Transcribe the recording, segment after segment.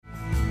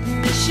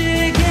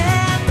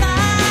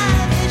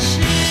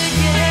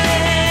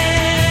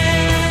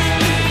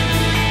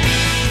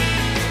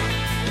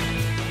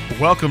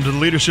Welcome to the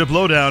Leadership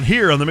Lowdown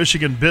here on the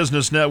Michigan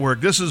Business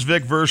Network. This is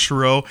Vic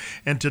Verchereau,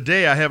 and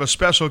today I have a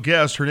special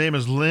guest. Her name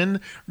is Lynn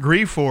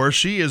Griefor.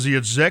 She is the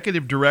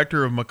Executive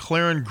Director of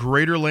McLaren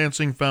Greater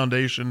Lansing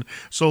Foundation.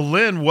 So,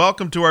 Lynn,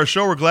 welcome to our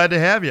show. We're glad to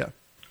have you.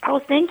 Oh,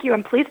 thank you.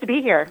 I'm pleased to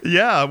be here.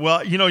 Yeah,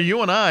 well,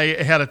 you and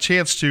I had a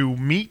chance to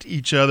meet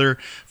each other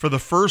for the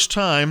first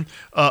time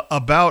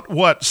about,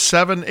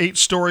 7-8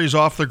 stories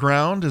off the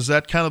ground? Is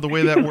that kind of the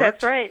way that works?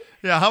 That's right.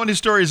 Yeah, how many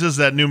stories is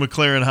that new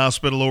McLaren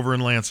Hospital over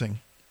in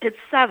Lansing? It's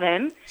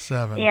 7.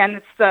 7.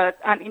 And it's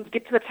you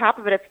get to the top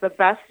of it, it's the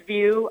best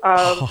view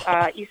of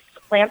East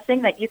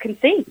Lansing that you can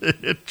see.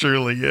 It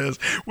truly is.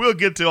 We'll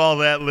get to all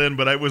that, Lynn,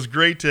 but it was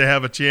great to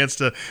have a chance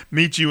to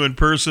meet you in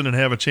person and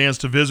have a chance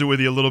to visit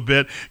with you a little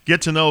bit,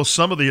 get to know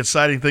some of the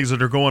exciting things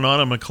that are going on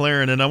in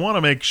McLaren. And I want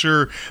to make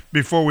sure,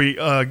 before we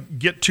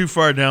get too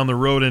far down the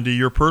road into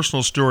your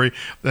personal story,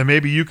 that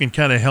maybe you can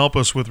kind of help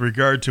us with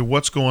regard to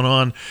what's going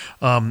on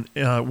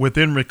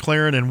within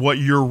McLaren and what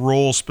your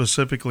role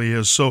specifically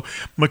is. So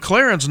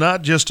McLaren's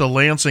not just a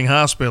Lansing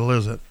hospital,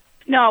 is it?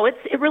 No, it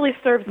really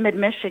serves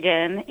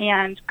mid-Michigan,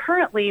 and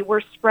currently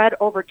we're spread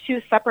over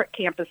 2 separate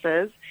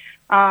campuses,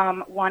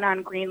 one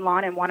on Green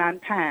Lawn and one on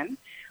Penn.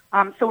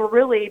 So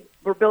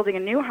we're building a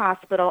new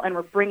hospital, and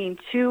we're bringing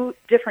 2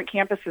 different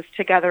campuses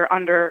together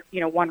under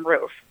one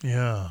roof.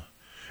 Yeah,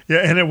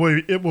 and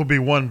it will be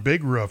one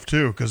big roof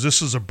too, because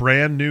this is a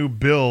brand new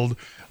build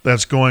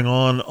that's going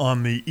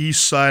on the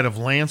east side of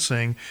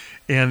Lansing.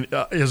 And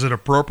is it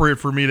appropriate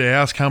for me to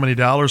ask how many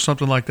dollars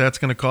something like that's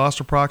going to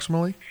cost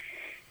approximately?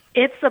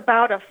 It's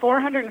about a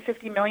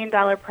 $450 million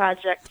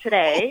project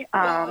today,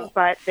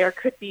 but there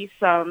could be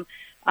some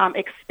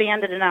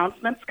expanded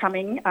announcements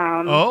coming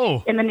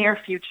in the near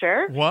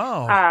future.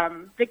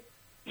 Wow.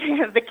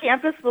 The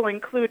campus will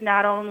include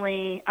not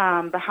only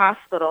the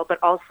hospital, but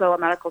also a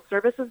medical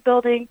services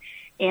building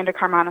and a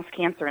Carmanis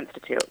Cancer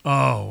Institute.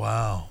 Oh,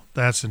 wow.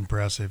 That's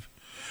impressive.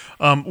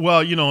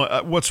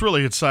 What's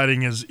really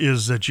exciting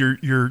is that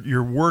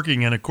you're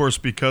working, and of course,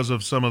 because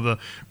of some of the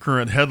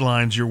current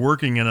headlines, you're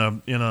working in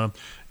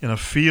a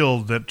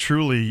field that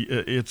truly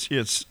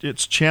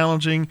it's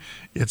challenging,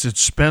 it's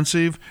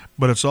expensive,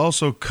 but it's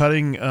also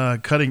cutting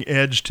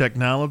edge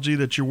technology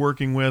that you're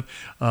working with.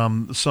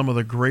 Some of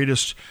the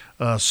greatest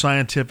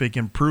scientific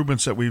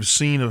improvements that we've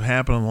seen have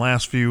happened in the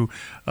last few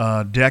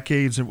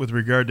decades with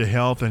regard to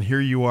health, and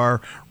here you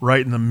are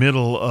right in the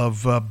middle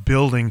of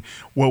building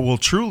what will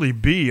truly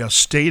be a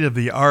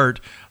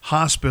state-of-the-art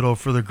hospital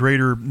for the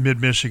greater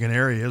mid-Michigan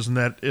area. Isn't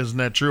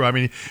that true? I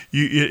mean,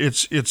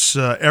 it's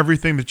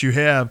everything that you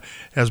have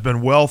has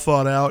been well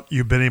thought out.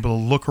 You've been able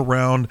to look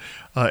around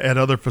at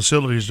other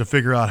facilities to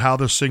figure out how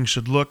this thing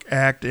should look,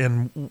 act,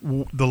 and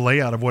the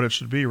layout of what it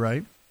should be,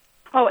 right?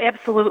 Oh,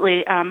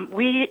 absolutely.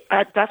 We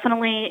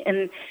definitely,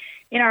 in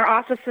our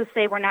offices,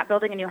 say we're not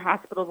building a new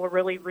hospital, we're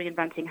really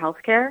reinventing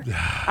healthcare.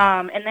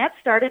 And that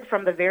started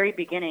from the very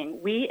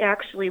beginning. We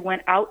actually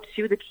went out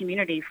to the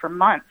community for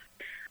months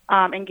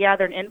and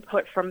gathered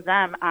input from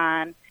them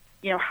on,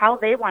 how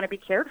they want to be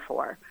cared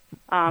for.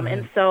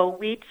 And so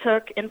we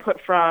took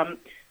input from,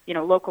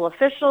 local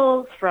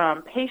officials,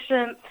 from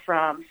patients,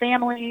 from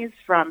families,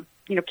 from,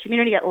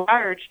 community at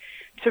large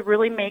to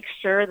really make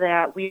sure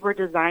that we were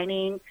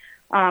designing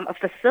a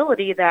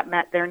facility that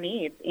met their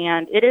needs.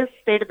 And it is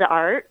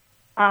state-of-the-art.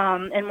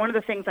 And one of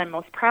the things I'm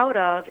most proud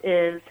of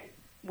is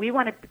we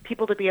wanted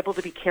people to be able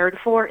to be cared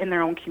for in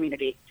their own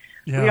community.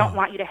 Yeah. We don't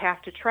want you to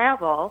have to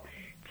travel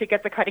to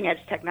get the cutting-edge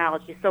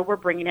technology, so we're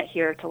bringing it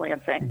here to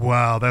Lansing.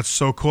 Wow, that's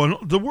so cool. And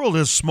the world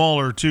is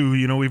smaller, too.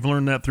 We've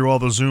learned that through all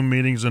the Zoom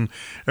meetings and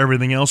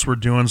everything else we're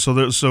doing. So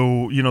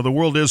the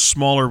world is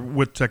smaller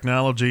with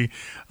technology,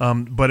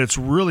 but it's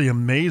really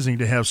amazing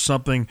to have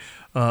something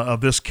of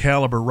this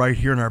caliber right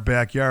here in our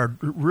backyard.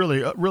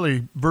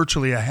 Really,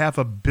 virtually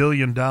 $500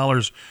 million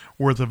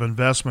worth of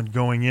investment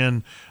going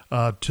in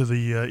to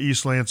the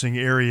East Lansing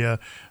area.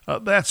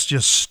 That's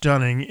just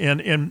stunning.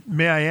 And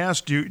may I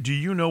ask, do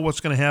you know what's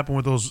going to happen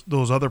with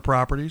those other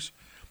properties,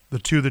 the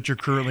 2 that you're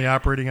currently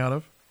operating out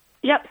of?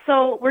 Yep.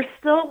 So we're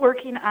still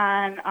working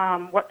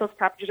on what those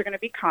properties are going to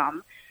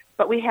become.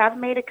 But we have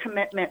made a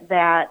commitment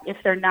that if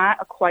they're not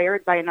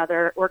acquired by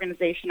another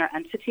organization or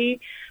entity,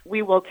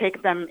 we will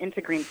take them into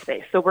green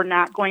space. So we're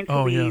not going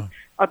to leave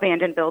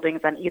abandoned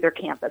buildings on either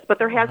campus. But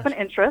there has been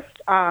interest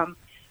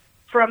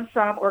from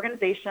some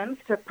organizations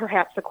to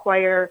perhaps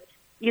acquire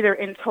either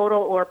in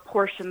total or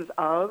portions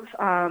of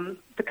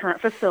the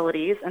current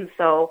facilities. And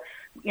so,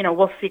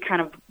 we'll see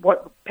kind of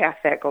what path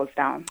that goes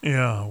down.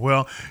 Yeah,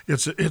 well,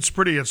 it's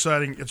pretty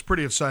exciting. It's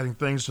pretty exciting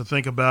things to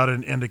think about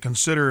and to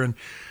consider. And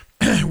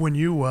when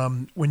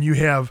you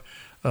have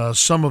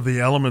some of the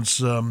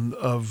elements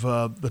of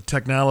the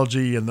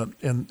technology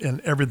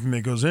and everything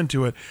that goes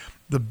into it,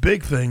 the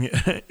big thing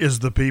is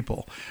the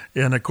people.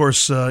 And of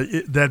course,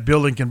 that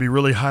building can be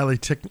really highly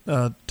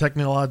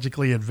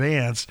technologically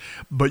advanced,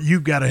 but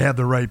you've got to have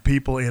the right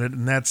people in it.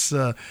 And that's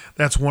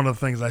one of the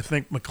things I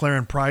think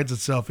McLaren prides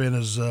itself in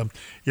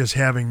is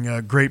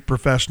having great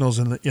professionals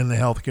in the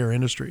healthcare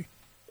industry.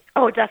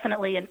 Oh,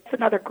 definitely. And it's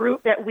another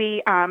group that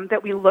we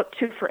look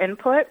to for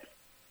input.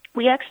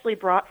 we actually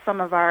brought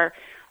some of our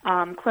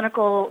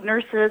clinical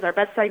nurses, our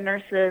bedside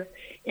nurses,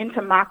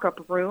 into mock-up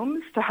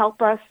rooms to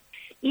help us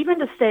even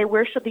to say,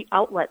 where should the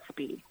outlets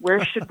be?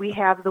 Where should we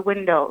have the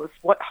windows?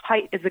 What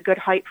height is a good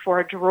height for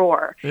a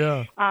drawer?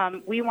 Yeah.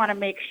 We want to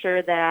make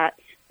sure that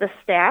the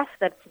staff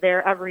that's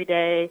there every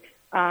day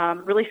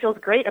really feels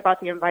great about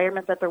the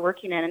environment that they're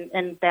working in,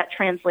 and that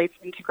translates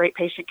into great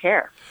patient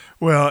care.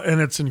 Well,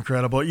 and it's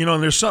incredible. You know,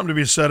 and there's something to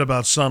be said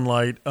about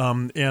sunlight.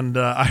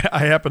 I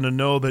happen to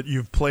know that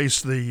you've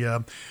placed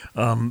the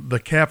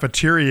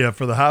cafeteria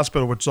for the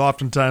hospital, which is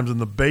oftentimes in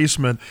the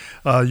basement.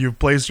 You've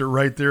placed it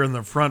right there in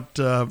the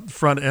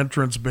front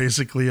entrance,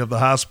 basically, of the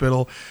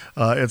hospital.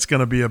 It's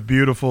going to be a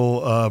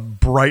beautiful,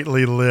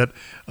 brightly lit,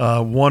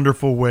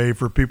 wonderful way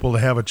for people to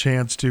have a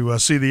chance to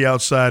see the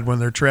outside when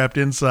they're trapped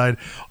inside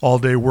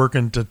all day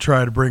working to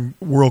try to bring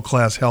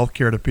world-class health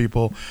care to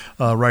people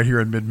right here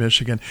in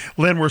mid-Michigan.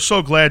 Lynn, we're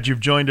so glad you've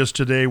joined us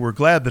today. We're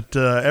glad that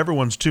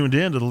everyone's tuned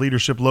in to the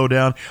Leadership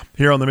Lowdown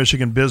here on the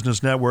Michigan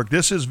Business Network.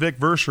 This is Vic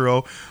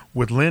Verchereau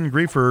with Lynn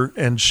Griefer,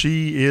 and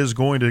she is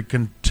going to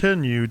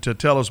continue to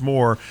tell us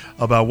more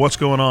about what's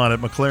going on at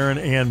McLaren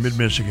and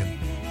mid-Michigan.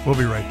 We'll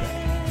be right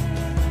back.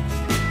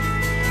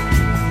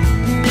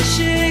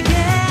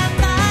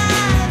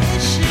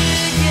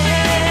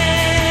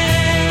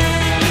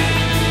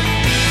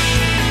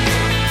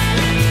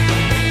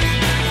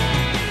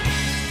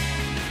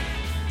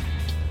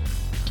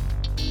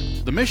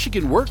 The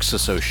Michigan Works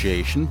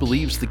Association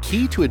believes the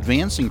key to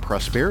advancing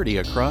prosperity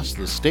across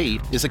the state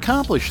is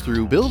accomplished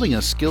through building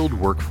a skilled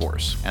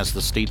workforce. As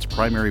the state's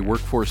primary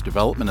workforce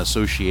development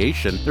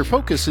association, their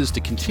focus is to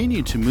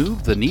continue to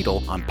move the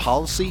needle on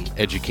policy,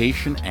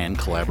 education, and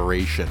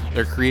collaboration.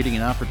 They're creating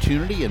an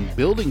opportunity and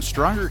building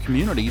stronger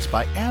communities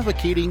by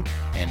advocating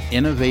and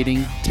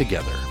innovating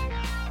together.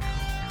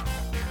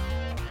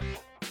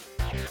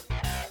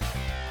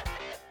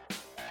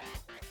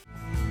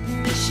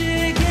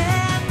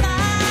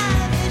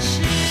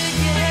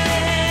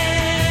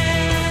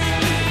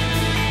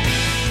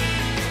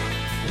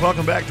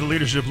 Welcome back to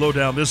Leadership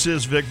Lowdown. This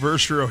is Vic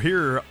Verchereau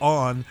here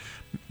on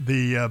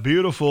the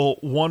beautiful,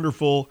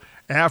 wonderful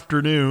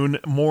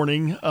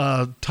morning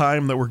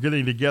time that we're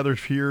getting together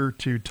here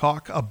to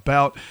talk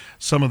about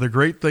some of the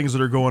great things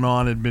that are going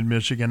on in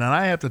mid-Michigan. And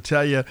I have to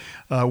tell you,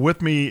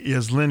 with me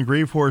is Lynn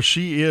Griefer.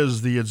 She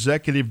is the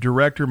Executive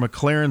Director,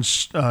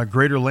 McLaren's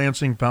Greater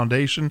Lansing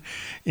Foundation.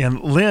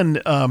 And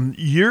Lynn,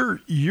 you're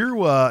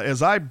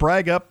as I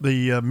brag up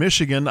the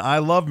Michigan, I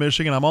love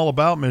Michigan. I'm all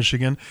about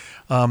Michigan.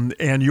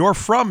 And you're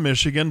from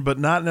Michigan, but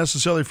not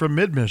necessarily from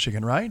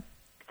mid-Michigan, right?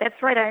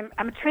 That's right.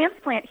 I'm a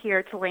transplant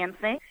here to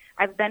Lansing.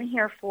 I've been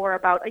here for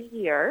about a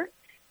year.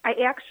 I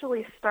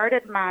actually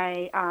started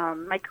my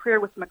my career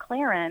with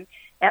McLaren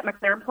at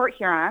McLaren Port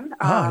Huron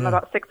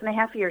about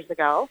 6.5 years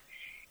ago,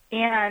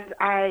 and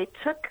I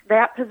took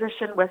that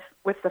position with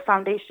the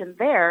foundation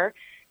there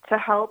to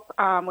help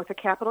with a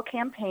capital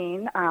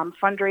campaign,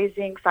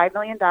 fundraising $5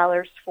 million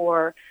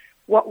for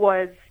what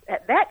was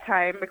at that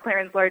time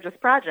McLaren's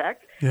largest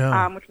project,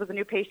 which was a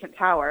new patient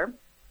tower.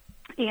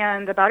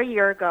 And about a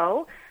year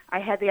ago, I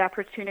had the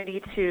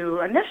opportunity to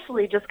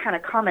initially just kind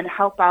of come and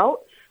help out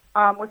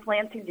with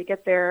Lansing to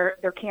get their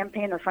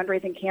campaign, their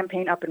fundraising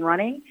campaign up and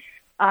running.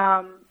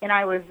 And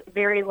I was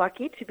very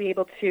lucky to be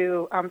able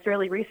to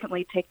fairly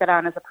recently take that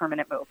on as a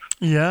permanent move.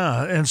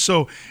 Yeah, and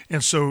so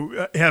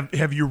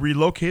have you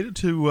relocated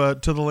to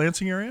the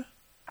Lansing area?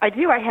 I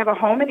do. I have a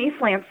home in East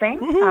Lansing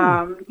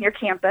near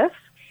campus.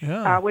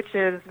 Yeah. Which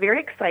is very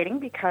exciting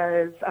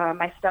because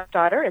my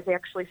stepdaughter is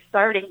actually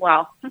starting.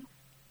 Well,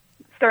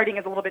 starting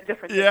is a little bit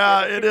different.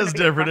 Yeah, it is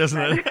different, isn't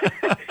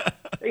it?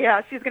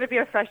 Yeah, she's going to be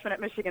a freshman at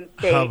Michigan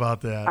State. How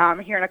about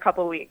that? Here in a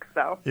couple of weeks.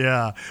 So.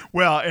 Yeah,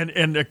 well,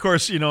 and of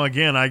course, you know,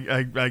 again,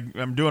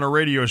 I'm doing a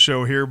radio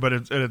show here, but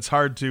it's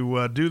hard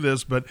to do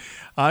this. But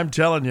I'm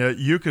telling you,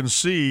 you can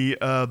see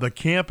the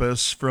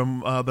campus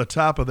from the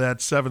top of that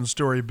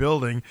 7-story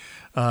building.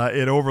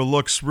 It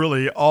overlooks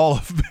really all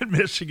of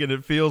Michigan,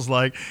 it feels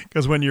like,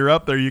 because when you're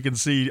up there, you can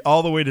see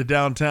all the way to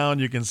downtown.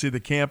 You can see the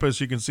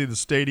campus. You can see the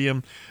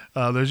stadium.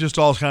 There's just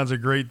all kinds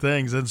of great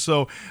things. And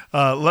so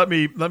let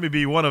me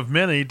be one of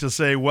many to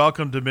say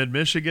welcome to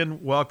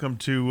mid-Michigan, welcome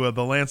to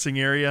the Lansing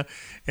area,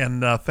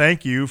 and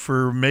thank you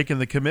for making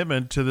the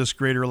commitment to this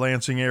Greater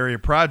Lansing area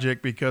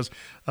project, because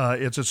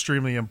it's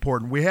extremely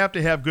important. We have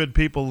to have good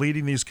people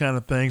leading these kind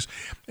of things.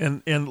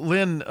 And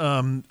Lynn,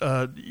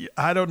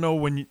 I don't know,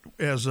 when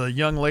as a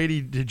young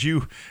lady, did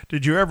you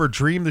ever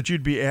dream that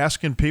you'd be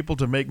asking people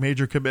to make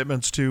major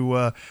commitments to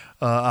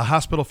a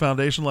hospital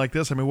foundation like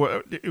this? I mean,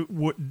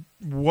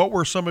 what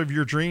were some of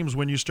your dreams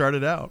when you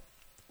started out?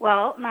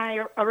 Well,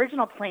 my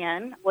original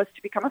plan was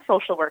to become a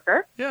social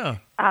worker. Yeah.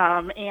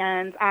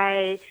 And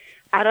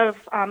out of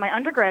my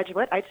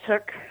undergraduate, I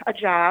took a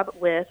job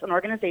with an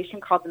organization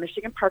called the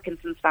Michigan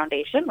Parkinson's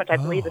Foundation, which I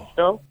believe is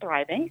still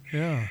thriving.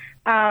 Yeah.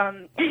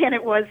 And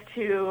it was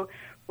to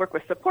work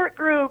with support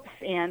groups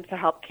and to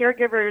help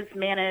caregivers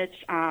manage,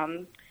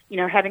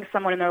 having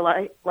someone in their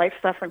life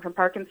suffering from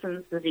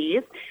Parkinson's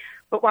disease.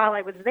 But while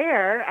I was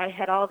there, I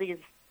had all these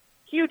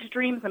huge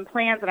dreams and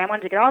plans, and I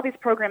wanted to get all these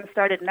programs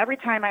started. And every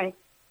time I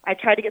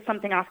tried to get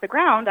something off the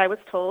ground, I was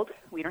told,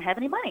 we don't have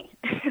any money.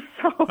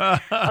 So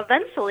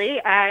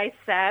eventually I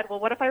said, well,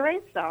 what if I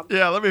raise some?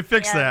 Yeah, let me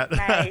fix that.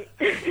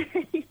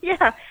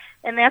 Yeah,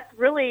 and that's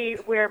really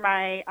where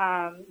my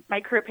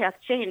my career path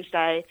changed.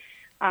 I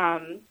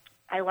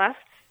left.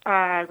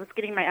 I was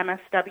getting my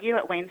MSW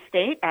at Wayne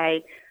State.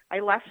 I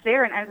left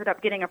there and ended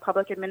up getting a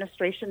public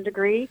administration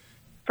degree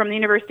from the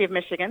University of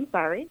Michigan.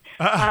 Sorry.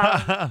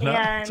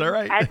 And it's all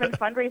right. I've been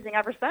fundraising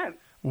ever since.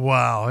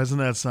 Wow, isn't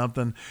that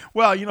something?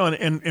 Well,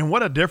 and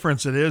what a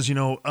difference it is.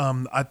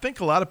 I think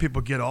a lot of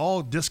people get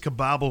all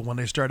discombobulated when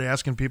they start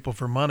asking people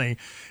for money.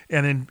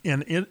 And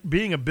in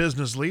being a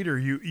business leader,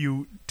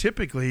 you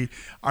typically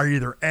are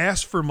either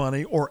asked for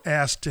money or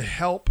asked to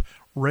help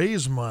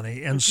raise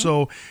money, and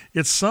so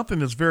it's something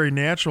that's very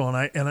natural.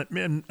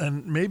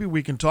 And maybe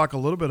we can talk a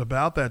little bit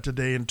about that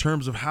today in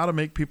terms of how to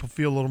make people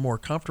feel a little more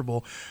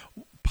comfortable.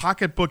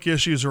 Pocketbook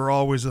issues are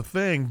always a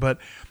thing, but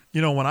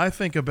when I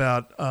think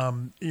about,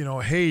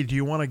 hey, do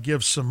you want to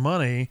give some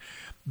money?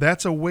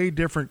 That's a way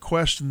different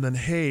question than,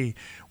 hey,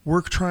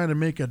 we're trying to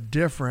make a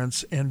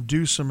difference and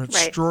do some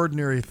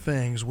extraordinary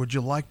things. Would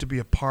you like to be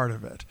a part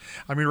of it?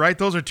 I mean, right?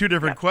 Those are two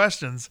different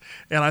questions.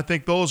 And I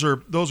think those are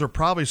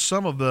probably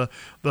some of the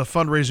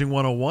fundraising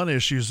 101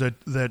 issues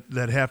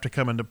that have to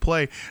come into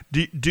play.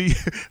 Do you,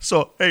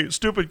 so, hey,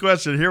 stupid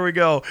question. Here we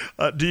go.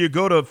 Do you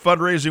go to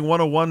fundraising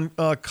 101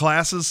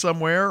 classes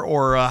somewhere,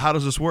 or how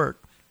does this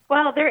work?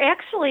 Well, there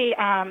actually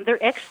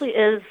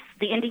is.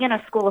 The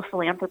Indiana School of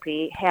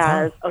Philanthropy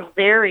has a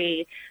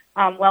very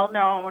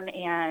well-known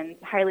and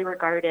highly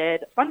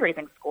regarded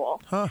fundraising school.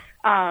 But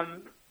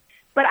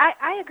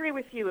I agree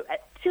with you.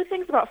 Two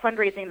things about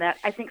fundraising that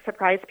I think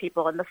surprise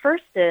people. And the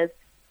first is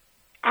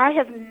I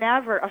have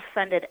never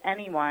offended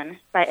anyone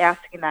by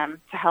asking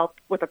them to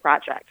help with a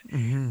project.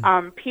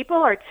 People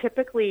are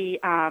typically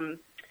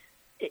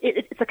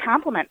it's a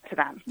compliment to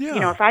them.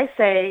 Yeah. If I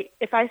say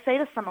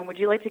to someone, would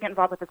you like to get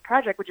involved with this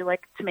project? Would you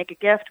like to make a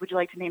gift? Would you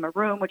like to name a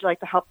room? Would you like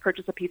to help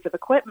purchase a piece of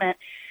equipment?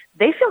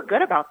 They feel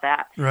good about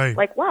that. Right.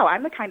 Like, wow,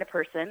 I'm the kind of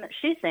person that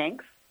she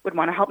thinks would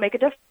want to help make a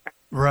difference.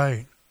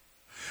 Right.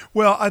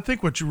 Well, I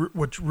think what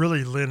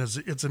really, Lynn, is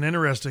it's an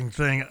interesting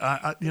thing.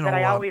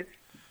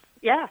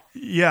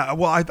 Yeah.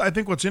 Well, I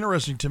think what's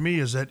interesting to me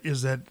is that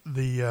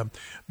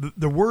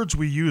the words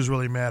we use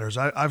really matters.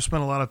 I've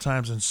spent a lot of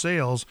times in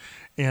sales,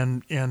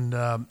 and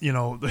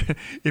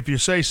if you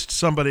say to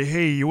somebody,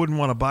 hey, you wouldn't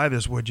want to buy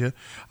this, would you?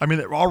 I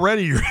mean,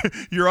 already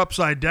you're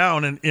upside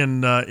down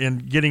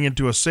in getting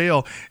into a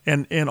sale,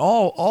 and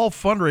all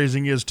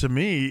fundraising is to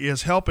me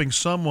is helping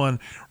someone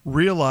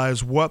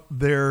realize what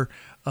their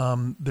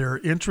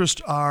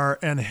interests are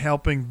and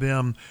helping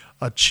them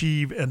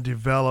achieve and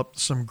develop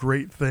some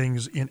great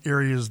things in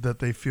areas that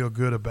they feel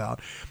good about.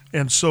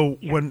 And so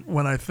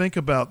when I think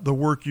about the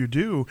work you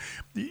do,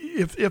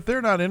 if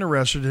they're not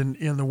interested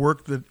in the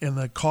work in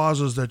the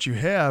causes that you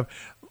have,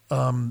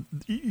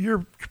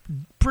 you're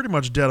pretty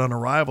much dead on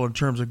arrival in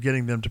terms of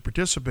getting them to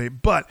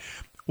participate. But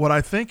what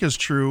I think is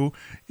true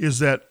is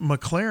that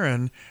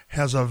McLaren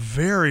has a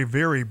very,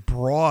 very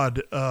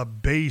broad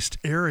based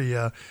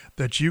area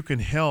that you can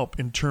help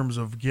in terms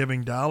of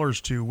giving dollars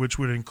to, which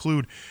would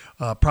include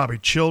probably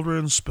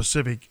children,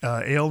 specific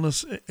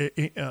illnesses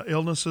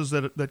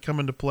that come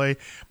into play.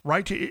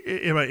 Right?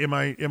 Am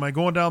I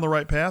going down the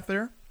right path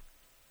there?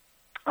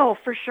 Oh,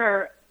 for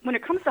sure. When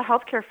it comes to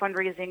healthcare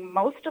fundraising,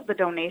 most of the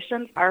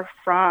donations are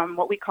from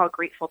what we call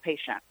grateful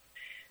patients.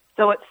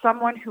 So it's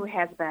someone who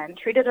has been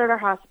treated at our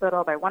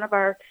hospital by one of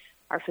our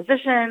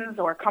physicians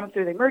or come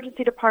through the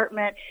emergency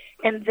department,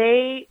 and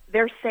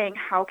they're saying,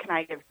 how can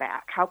I give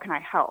back? How can I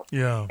help?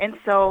 Yeah. And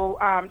so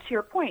to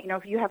your point,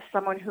 if you have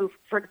someone who,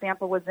 for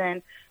example, was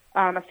in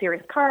a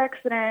serious car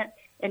accident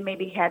and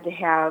maybe had to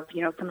have,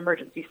 some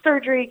emergency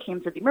surgery,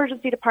 came to the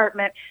emergency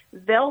department,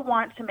 they'll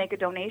want to make a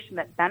donation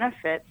that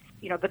benefits,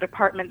 the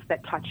departments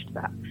that touched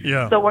them.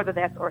 Yeah. So whether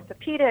that's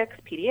orthopedics,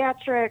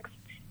 pediatrics,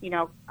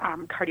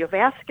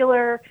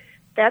 cardiovascular,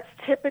 that's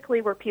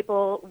typically where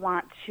people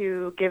want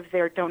to give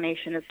their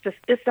donation. It's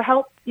to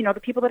help, the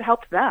people that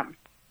helped them.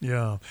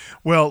 Yeah.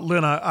 Well,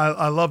 Lynn,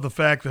 I love the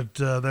fact that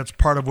that's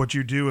part of what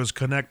you do is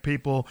connect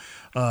people,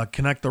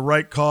 connect the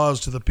right cause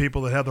to the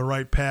people that have the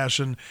right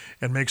passion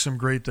and make some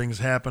great things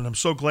happen. I'm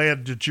so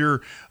glad that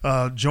you're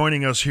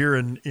joining us here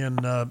in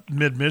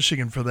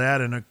mid-Michigan for that.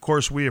 And, of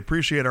course, we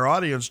appreciate our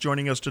audience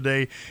joining us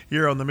today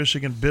here on the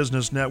Michigan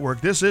Business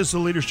Network. This is the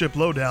Leadership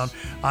Lowdown.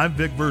 I'm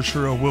Vic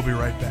Vershero. We'll be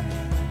right back.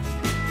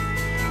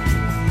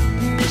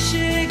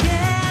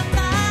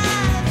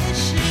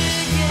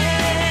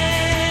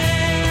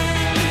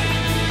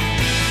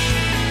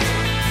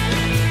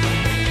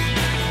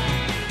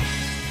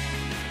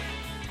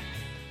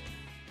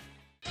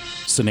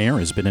 Sanair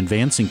has been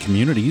advancing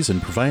communities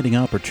and providing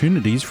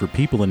opportunities for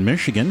people in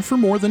Michigan for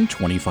more than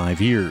 25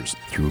 years.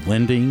 Through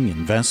lending,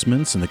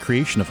 investments, and the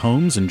creation of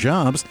homes and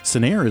jobs,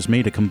 Sanair has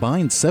made a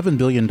combined $7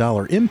 billion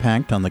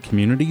impact on the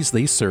communities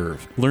they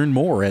serve. Learn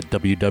more at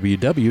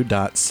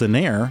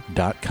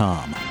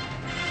www.sanair.com.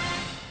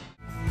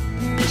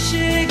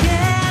 Michigan.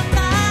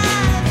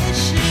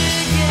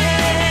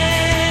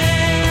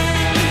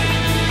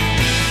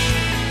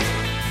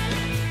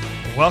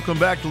 Welcome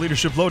back to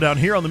Leadership Lowdown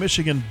here on the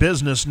Michigan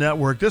Business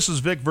Network. This is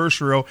Vic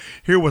Verchereau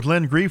here with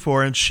Lynn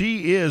Griefor, and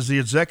she is the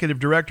Executive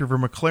Director for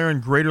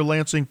McLaren Greater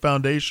Lansing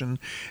Foundation,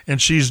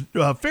 and she's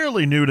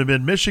fairly new to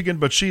mid-Michigan,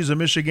 but she's a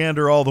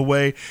Michigander all the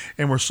way,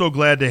 and we're so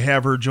glad to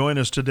have her join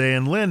us today.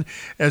 And Lynn,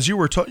 as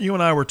you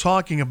and I were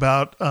talking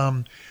about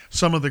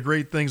some of the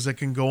great things that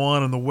can go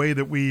on, and the way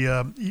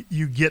that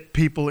you get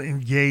people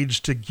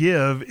engaged to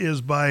give is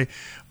by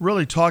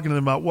really talking to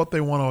them about what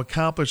they want to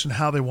accomplish and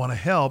how they want to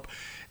help.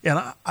 And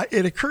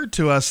it occurred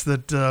to us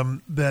that the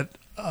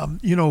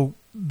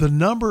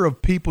number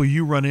of people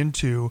you run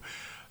into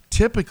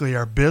typically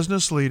are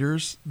business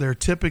leaders. They're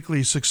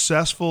typically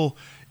successful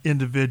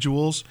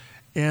individuals,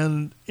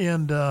 and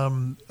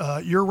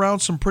you're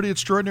around some pretty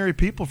extraordinary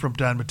people from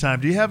time to time.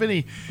 Do you have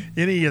any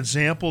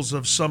examples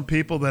of some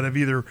people that have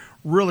either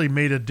really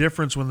made a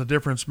difference when the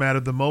difference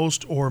mattered the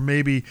most, or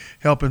maybe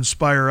help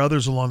inspire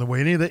others along the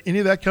way? Any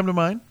of that come to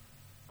mind?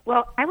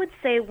 Well, I would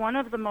say one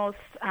of the most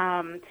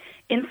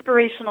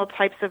inspirational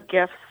types of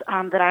gifts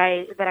that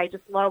I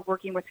just love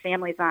working with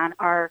families on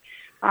are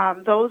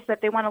those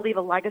that they want to leave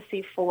a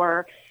legacy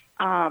for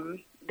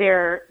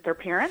their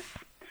parents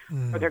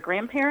or their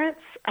grandparents.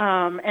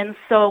 And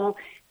so,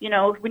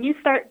 when you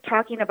start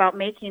talking about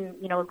making,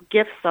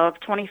 gifts of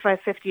 $25,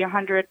 $50,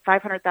 $100,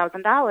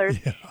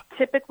 $500,000,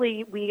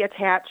 typically we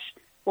attach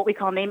what we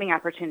call naming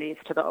opportunities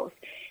to those.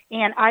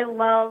 And I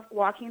love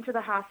walking to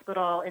the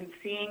hospital and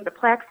seeing the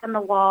plaques on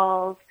the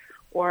walls,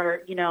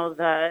 or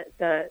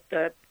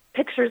the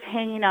pictures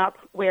hanging up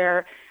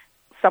where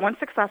someone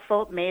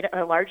successful made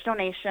a large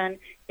donation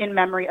in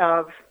memory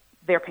of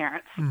their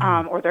parents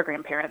or their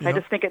grandparents. Yep. I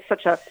just think it's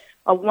such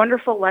a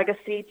wonderful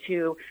legacy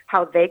to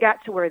how they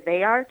got to where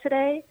they are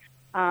today,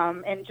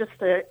 and just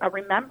a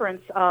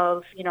remembrance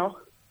of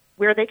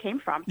where they came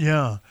from.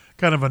 Yeah,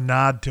 kind of a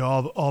nod to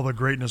all the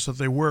greatness that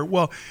they were.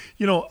 Well,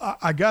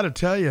 I got to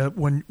tell you,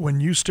 when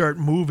you start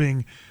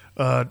moving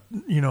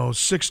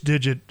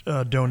six-digit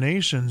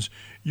donations,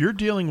 you're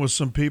dealing with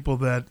some people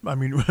that,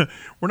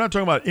 we're not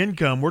talking about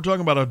income, we're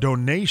talking about a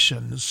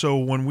donation. So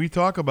when we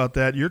talk about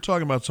that, you're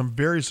talking about some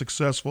very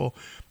successful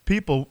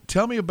people.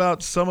 Tell me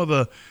about some of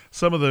the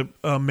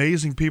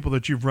amazing people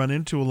that you've run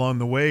into along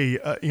the way.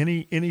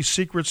 Any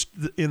secrets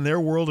in their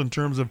world in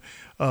terms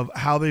of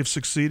how they've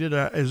succeeded?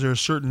 Is there a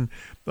certain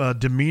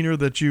demeanor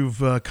that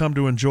you've come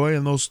to enjoy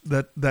in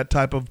that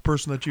type of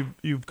person that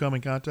you've come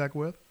in contact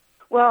with?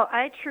 Well,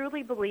 I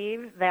truly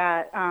believe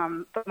that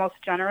the most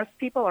generous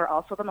people are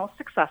also the most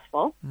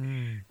successful.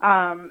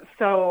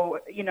 So,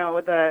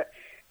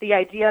 the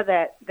idea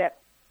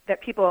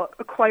that people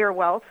acquire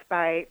wealth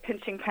by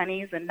pinching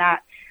pennies and not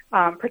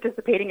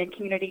participating in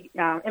community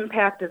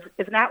impact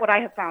is not what I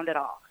have found at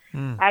all.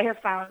 I have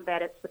found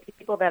that it's the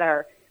people that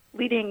are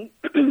leading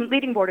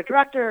board of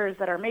directors,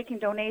 that are making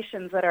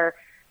donations, that are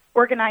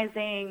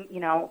organizing,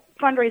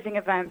 fundraising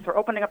events, or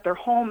opening up their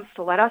homes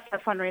to let us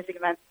have fundraising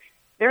events.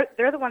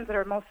 They're the ones that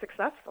are most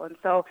successful. And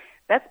so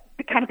that's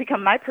kind of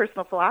become my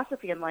personal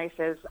philosophy in life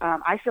is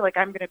I feel like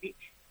I'm going to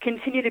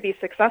continue to be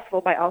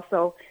successful by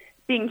also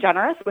being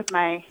generous with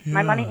my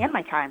money and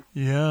my time.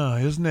 Yeah,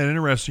 isn't that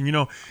interesting?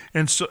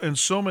 And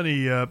so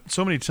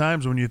many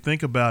times when you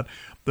think about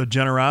the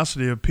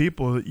generosity of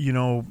people,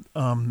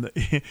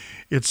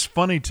 it's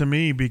funny to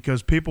me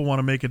because people want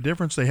to make a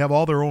difference. They have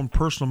all their own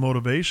personal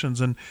motivations,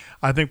 and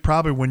I think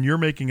probably when you're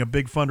making a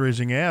big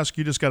fundraising ask,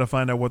 you just got to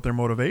find out what their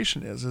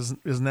motivation is.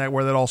 Isn't that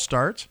where that all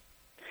starts?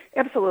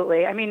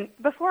 Absolutely.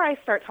 Before I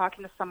start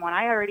talking to someone,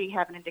 I already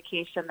have an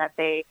indication that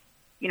they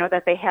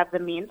have the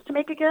means to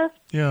make a gift,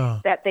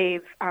 that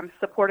they've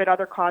supported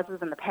other causes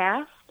in the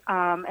past,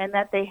 and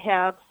that they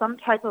have some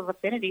type of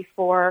affinity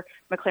for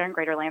McLaren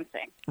Greater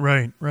Lansing.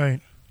 Right.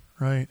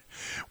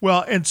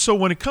 Well, and so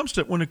when it comes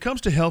to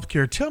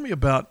healthcare, tell me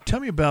about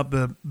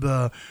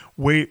the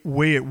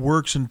way it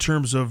works in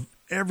terms of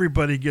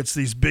everybody gets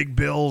these big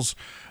bills.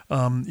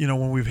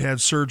 When we've had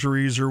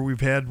surgeries or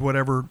we've had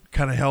whatever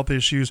kind of health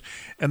issues,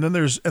 and then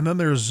there's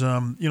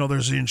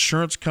the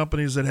insurance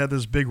companies that had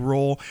this big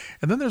role,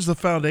 and then there's the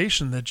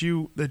foundation that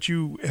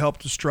you help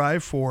to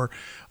strive for.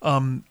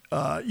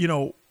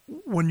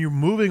 When you're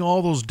moving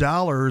all those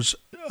dollars,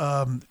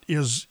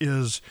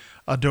 is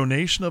a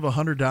donation of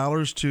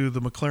 $100 to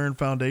the McLaren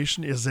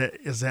Foundation, is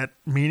that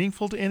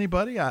meaningful to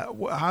anybody?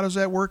 How does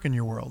that work in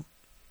your world?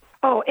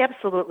 Oh,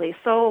 absolutely.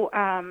 So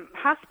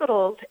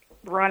hospitals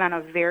run on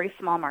a very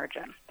small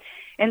margin.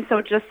 And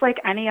so just like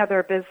any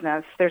other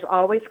business, there's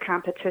always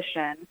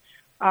competition,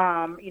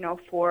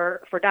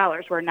 for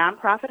dollars. We're a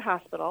nonprofit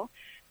hospital,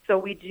 so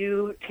we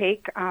do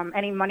take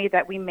any money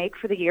that we make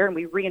for the year and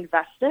we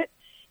reinvest it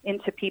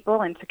into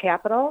people, into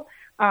capital.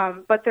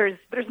 But there's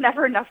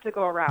never enough to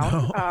go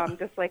around,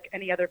 just like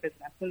any other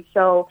business. And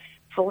so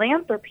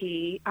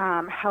philanthropy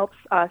helps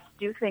us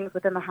do things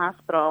within the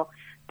hospital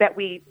that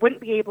we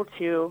wouldn't be able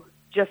to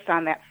just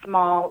on that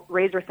small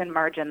razor-thin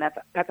margin that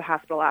the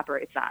hospital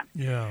operates on.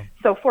 Yeah.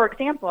 So, for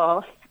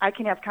example, I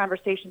can have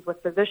conversations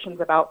with physicians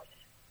about,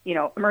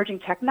 emerging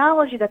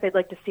technology that they'd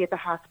like to see at the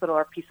hospital,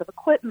 or a piece of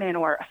equipment,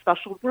 or a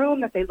special room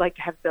that they'd like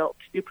to have built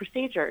to do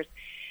procedures.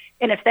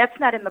 And if that's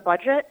not in the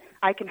budget,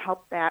 I can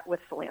help that with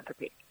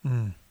philanthropy.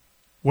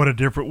 What a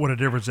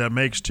difference that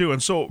makes too.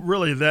 And so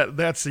really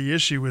that's the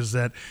issue is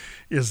that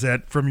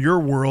from your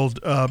world,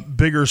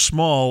 big or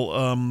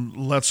small,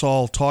 let's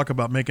all talk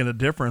about making a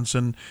difference.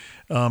 And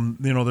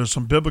there's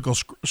some biblical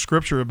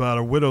scripture about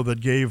a widow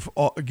that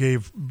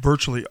gave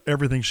virtually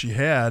everything she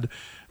had.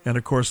 And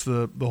of course,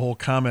 the whole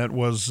comment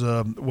was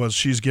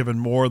she's given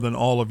more than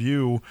all of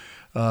you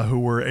who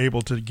were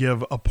able to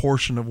give a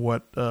portion of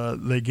what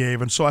they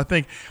gave. And so I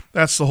think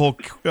that's the whole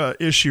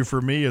issue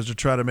for me, is to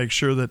try to make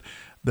sure that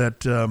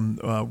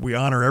we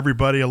honor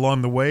everybody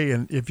along the way.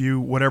 And if you,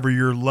 whatever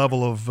your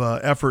level of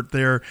effort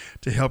there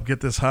to help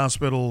get this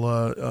hospital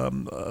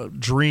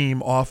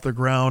dream off the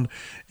ground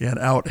and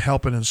out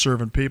helping and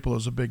serving people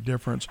is a big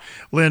difference.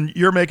 Lynn,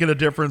 you're making a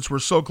difference. We're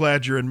so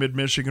glad you're in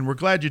mid-Michigan. We're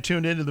glad you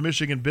tuned into the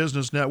Michigan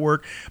Business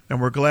Network,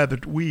 and we're glad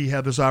that we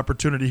have this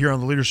opportunity here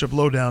on the Leadership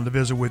Lowdown to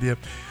visit with you.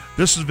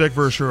 This is Vic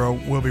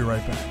Verschuro. We'll be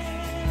right back.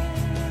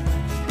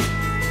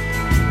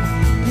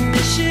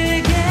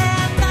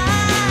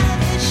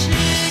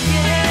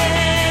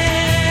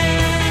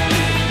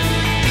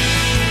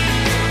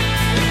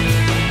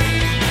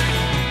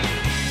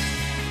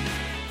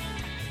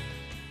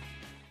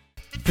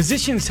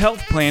 Physicians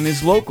Health Plan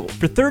is local.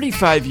 For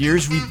 35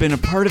 years, we've been a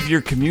part of your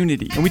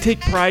community, and we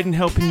take pride in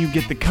helping you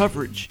get the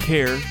coverage,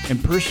 care,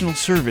 and personal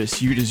service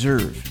you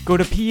deserve. Go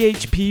to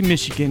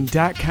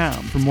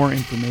phpmichigan.com for more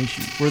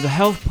information. We're the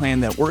health plan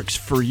that works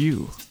for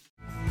you.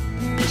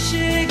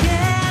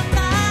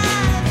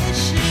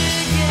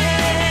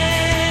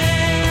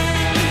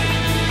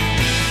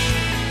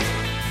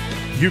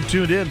 You've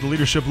tuned in to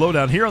Leadership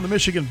Lowdown here on the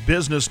Michigan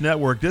Business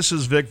Network. This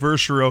is Vic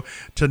Verschuro.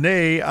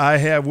 Today, I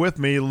have with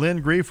me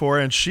Lynn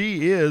Griefor, and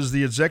she is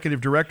the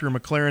Executive Director of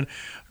McLaren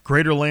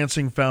Greater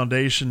Lansing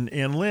Foundation.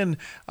 And Lynn,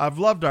 I've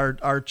loved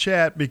our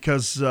chat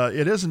because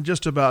it isn't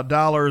just about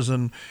dollars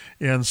and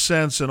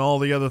cents and all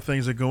the other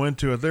things that go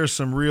into it. There's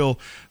some real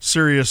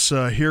serious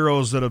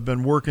heroes that have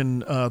been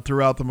working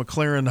throughout the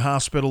McLaren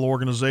Hospital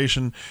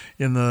organization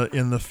in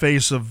the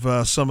face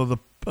of some of the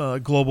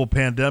global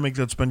pandemic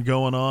that's been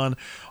going on,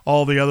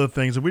 all the other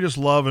things. And we just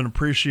love and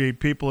appreciate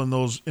people in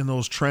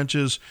those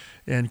trenches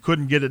and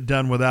couldn't get it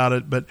done without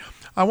it. But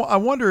I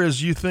wonder,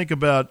 as you think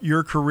about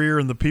your career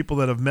and the people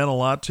that have meant a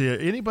lot to you,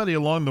 anybody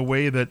along the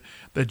way that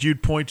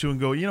you'd point to and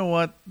go, you know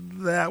what,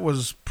 that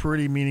was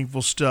pretty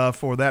meaningful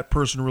stuff, or that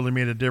person really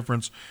made a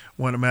difference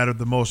when it mattered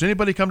the most.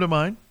 Anybody come to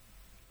mind?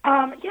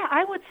 Yeah,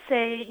 I would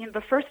say the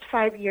first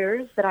 5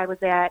 years that I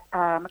was at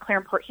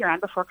McLaren Port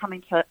Huron before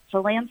coming to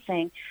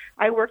Lansing,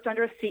 I worked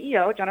under a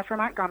CEO, Jennifer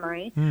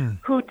Montgomery,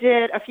 who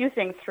did a few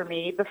things for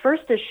me. The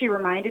first is she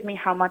reminded me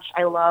how much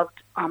I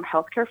loved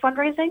healthcare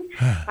fundraising.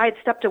 I had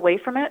stepped away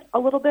from it a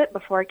little bit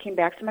before I came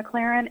back to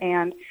McLaren,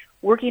 and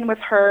working with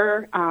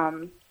her,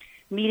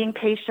 meeting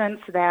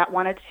patients that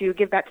wanted to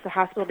give back to the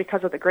hospital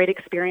because of the great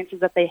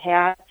experiences that they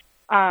had.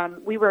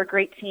 We were a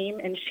great team,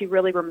 and she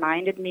really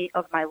reminded me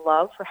of my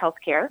love for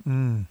healthcare.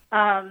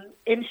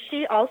 And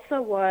she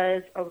also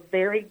was a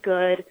very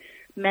good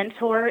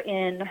mentor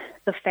in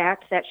the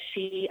fact that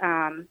she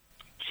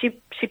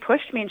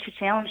pushed me and she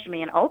challenged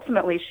me, and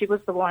ultimately she was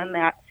the one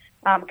that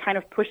kind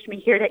of pushed me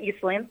here at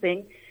East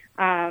Lansing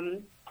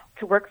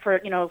to work for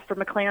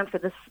McLaren for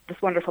this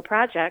wonderful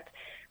project.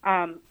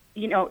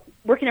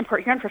 Working in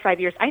Port Huron for 5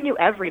 years, I knew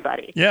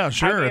everybody. Yeah,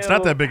 sure. It's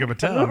not that big of a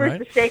town, the movers, right?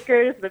 The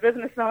shakers, the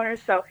business owners.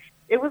 So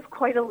it was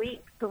quite a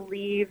leap to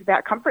leave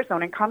that comfort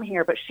zone and come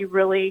here. But she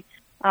really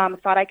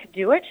thought I could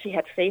do it. She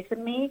had faith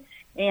in me,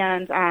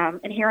 and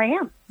here I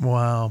am.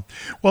 Wow.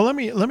 Well, let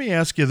me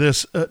ask you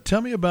this.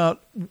 Tell me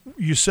about.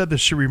 You said that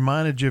she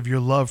reminded you of your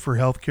love for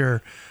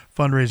healthcare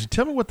fundraising.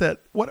 Tell me what did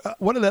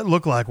that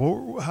look like?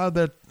 How'd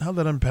that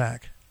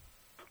unpack?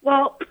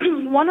 Well,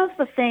 one of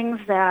the things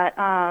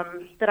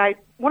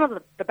one of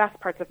the best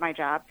parts of my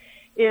job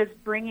is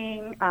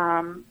bringing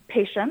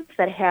patients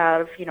that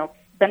have,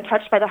 been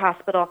touched by the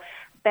hospital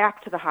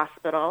back to the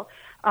hospital,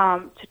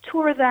 to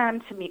tour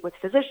them, to meet with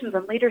physicians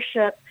and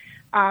leadership,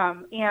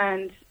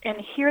 and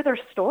hear their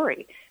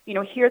story.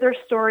 Hear their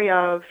story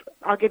of,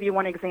 I'll give you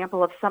one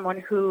example of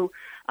someone who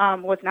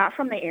was not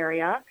from the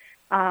area,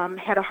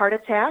 had a heart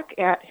attack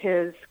at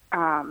his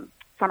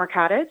summer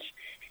cottage,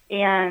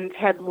 and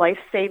had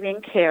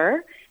life-saving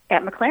care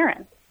at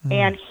McLaren.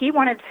 And he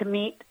wanted to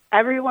meet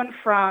everyone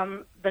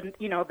from the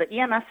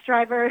EMS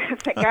driver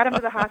that got him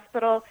to the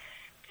hospital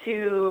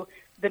to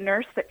the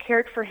nurse that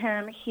cared for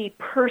him. He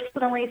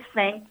personally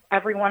thanked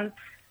everyone.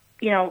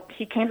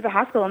 He came to the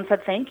hospital and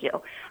said thank you.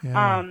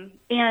 Yeah.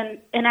 And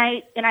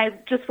I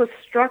just was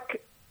struck,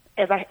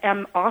 as I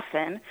am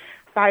often,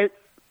 by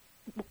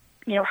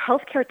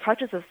healthcare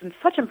touches us in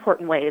such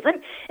important ways,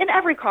 and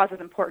every cause is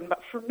important. But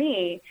for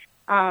me,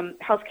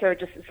 healthcare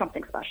just is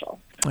something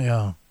special.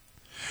 Yeah.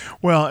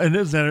 Well, and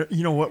isn't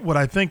that, what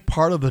I think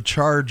part of the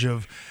charge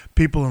of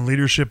people in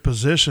leadership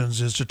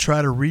positions is to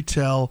try to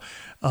retell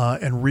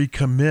and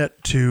recommit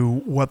to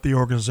what the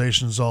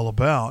organization is all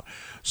about.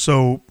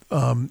 So,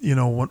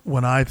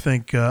 when I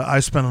think I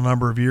spent a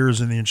number of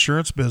years in the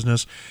insurance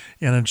business,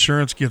 and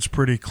insurance gets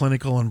pretty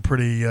clinical and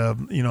pretty,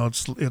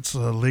 it's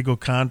a legal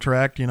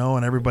contract,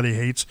 and everybody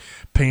hates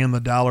paying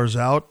the dollars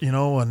out,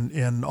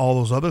 and all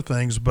those other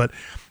things. But,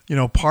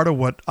 part of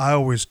what I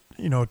always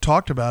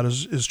talked about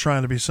is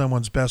trying to be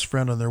someone's best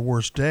friend on their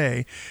worst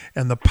day,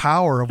 and the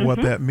power of what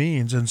that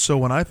means. And so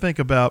when I think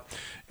about,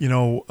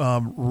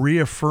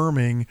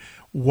 reaffirming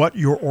what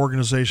your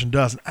organization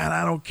does, and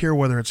I don't care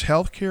whether it's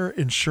healthcare,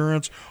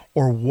 insurance,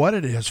 or what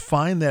it is,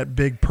 find that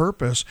big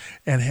purpose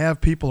and have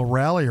people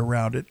rally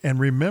around it. And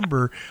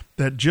remember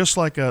that just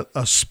like a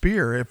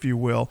spear, if you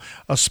will,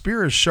 a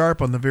spear is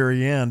sharp on the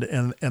very end,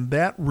 and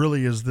that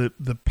really is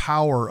the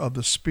power of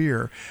the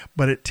spear.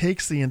 But it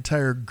takes the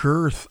entire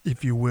girth,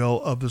 if you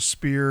will, of the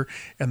spear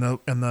and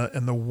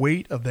the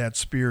weight of that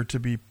spear to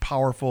be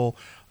powerful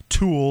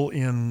tool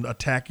in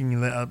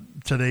attacking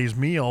today's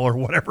meal or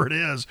whatever it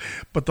is.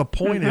 But the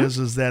point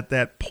is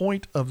that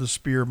point of the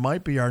spear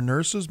might be our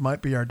nurses,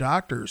 might be our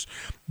doctors,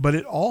 but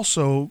it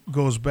also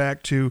goes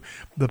back to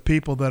the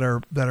people that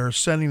are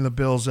sending the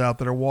bills out,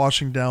 that are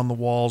washing down the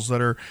walls,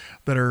 that are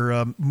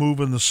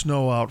moving the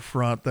snow out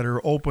front, that are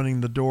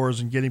opening the doors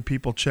and getting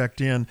people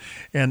checked in,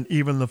 and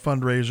even the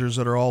fundraisers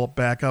that are all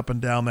back up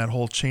and down that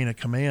whole chain of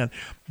command.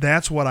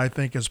 That's what I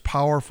think is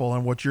powerful,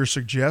 and what you're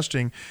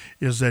suggesting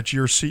is that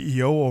your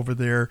CEO over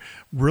there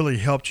really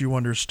helped you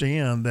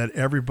understand that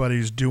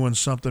everybody's doing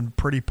something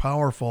pretty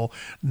powerful,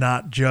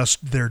 not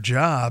just their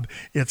job.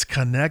 It's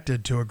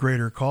connected to a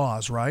greater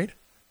cause, right?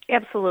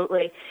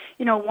 Absolutely.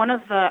 One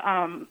of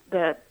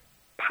the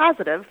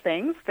positive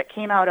things that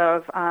came out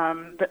of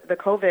the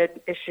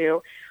COVID issue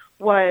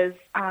was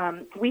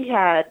we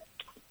had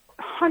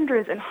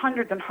hundreds and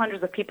hundreds and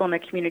hundreds of people in the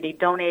community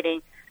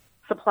donating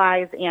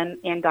supplies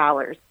and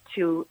dollars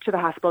to the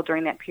hospital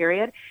during that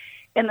period.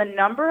 And the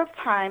number of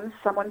times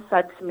someone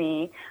said to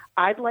me,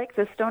 I'd like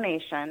this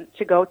donation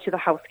to go to the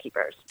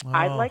housekeepers. Oh.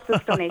 I'd like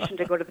this donation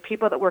to go to the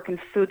people that work in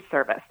food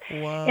service.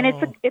 Wow. And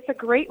it's a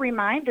great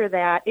reminder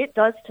that it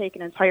does take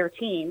an entire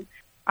team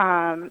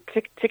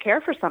to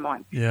care for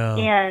someone. Yeah.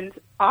 And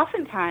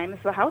oftentimes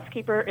the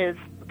housekeeper is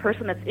the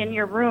person that's in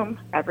your room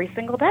every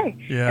single day.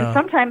 Yeah. And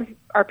sometimes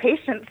our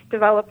patients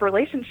develop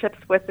relationships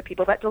with the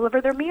people that deliver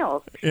their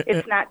meals.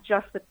 It's not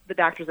just the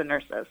doctors and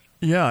nurses.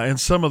 Yeah, and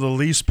some of the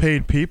least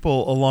paid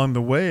people along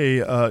the way,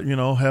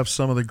 have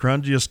some of the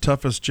grungiest,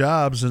 toughest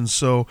jobs. And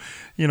so,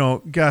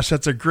 gosh,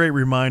 that's a great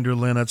reminder,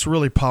 Lynn. It's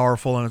really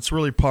powerful, and it's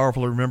really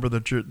powerful to remember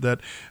that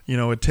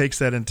it takes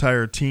that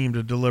entire team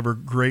to deliver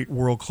great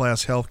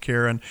world-class health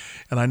care. And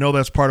I know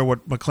that's part of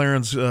what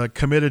McLaren's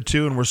committed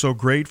to, and we're so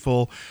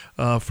grateful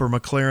for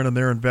McLaren and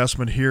their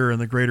investment here in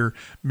the greater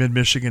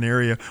Mid-Michigan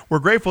area.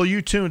 We're grateful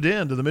you tuned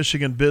in to the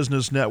Michigan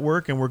Business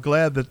Network, and we're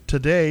glad that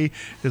today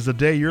is the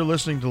day you're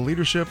listening to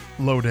Leadership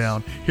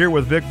Lowdown. Here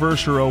with Vic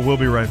Verchereau. We'll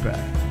be right back.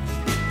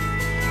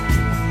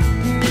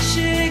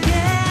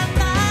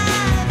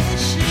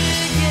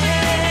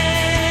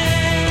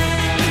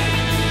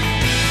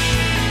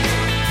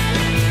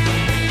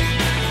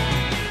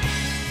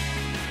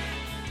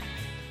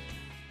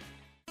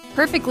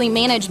 Perfectly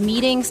managed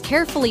meetings,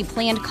 carefully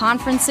planned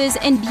conferences,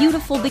 and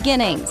beautiful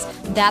beginnings.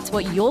 That's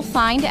what you'll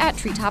find at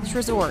Treetops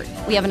Resort.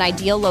 We have an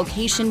ideal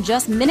location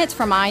just minutes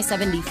from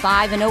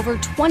I-75 and over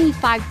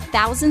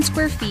 25,000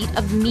 square feet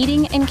of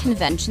meeting and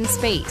convention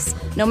space.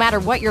 No matter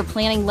what you're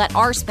planning, let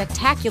our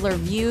spectacular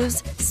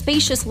views,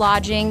 spacious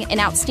lodging, and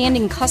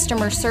outstanding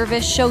customer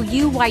service show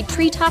you why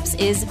Treetops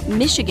is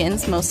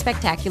Michigan's most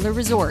spectacular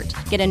resort.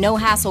 Get a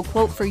no-hassle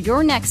quote for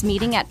your next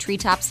meeting at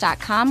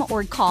treetops.com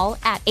or call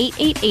at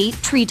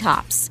 888-TREETOPS.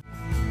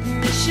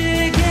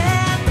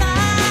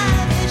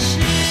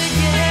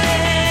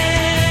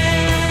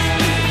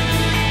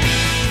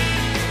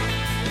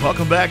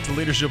 Welcome back to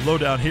Leadership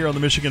Lowdown here on the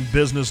Michigan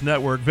Business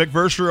Network. Vic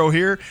Verchereau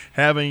here,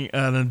 having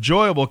an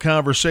enjoyable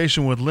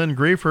conversation with Lynn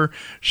Griefer.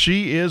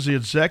 She is the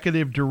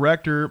Executive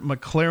Director,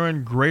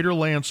 McLaren Greater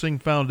Lansing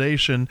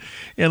Foundation.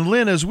 And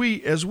Lynn, as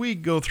we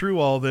go through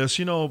all this,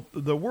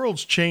 the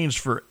world's changed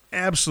for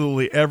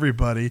absolutely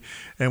everybody,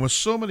 and with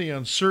so many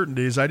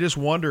uncertainties, I just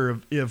wonder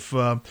if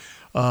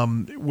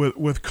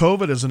with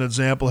COVID as an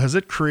example, has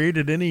it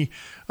created any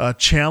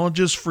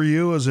challenges for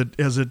you? Have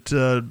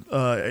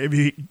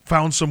you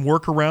found some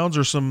workarounds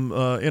or some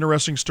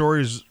interesting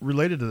stories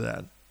related to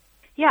that?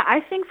 Yeah,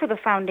 I think for the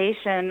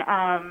foundation,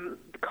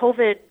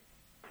 COVID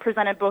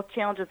presented both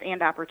challenges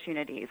and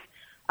opportunities.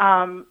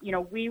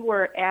 We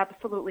were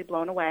absolutely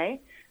blown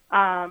away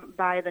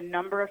by the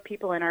number of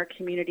people in our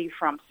community,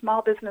 from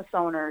small business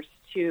owners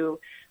to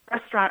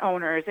restaurant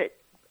owners.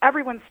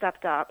 Everyone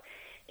stepped up,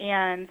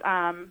 and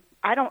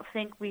I don't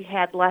think we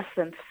had less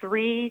than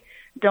 3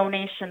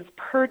 donations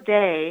per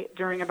day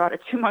during about a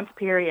 2-month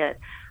period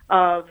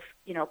of,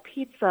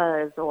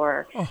 pizzas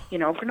or,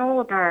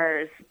 granola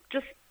bars,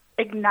 just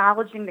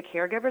acknowledging the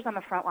caregivers on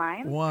the front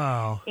lines.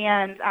 Wow.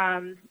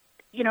 And,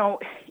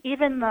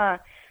 even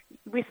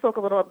we spoke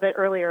a little bit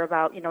earlier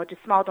about, do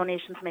small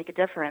donations make a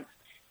difference?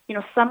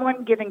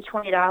 Someone giving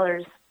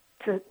 $20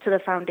 to the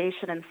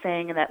foundation and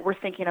saying that we're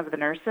thinking of the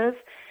nurses,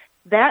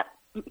 that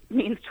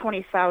means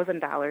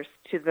 $20,000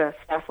 to the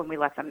staff when we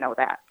let them know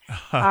that.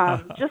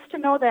 Just to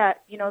know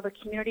that, the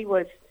community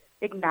was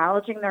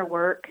acknowledging their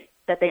work,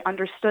 that they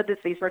understood that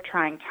these were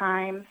trying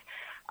times.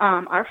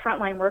 Our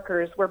frontline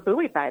workers were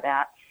buoyed by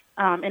that.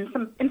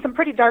 In some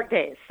pretty dark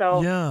days.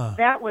 So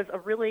that was a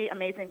really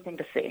amazing thing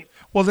to see.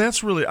 Well,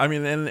 that's really,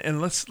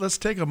 and let's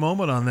take a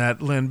moment on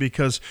that, Lynn,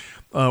 because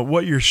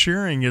what you're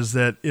sharing is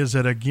that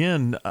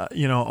again,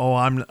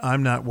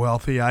 I'm not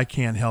wealthy, I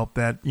can't help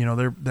that.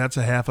 That's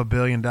a $500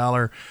 million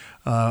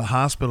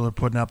hospital they're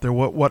putting up there.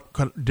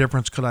 What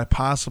difference could I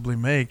possibly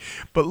make?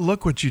 But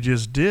look what you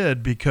just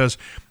did, because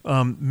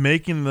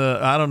making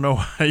I don't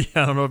know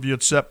if you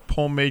accept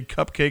homemade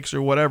cupcakes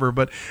or whatever,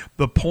 but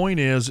the point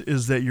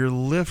is that you're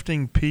lifting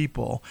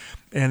people,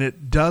 and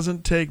it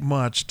doesn't take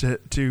much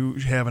to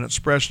have an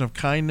expression of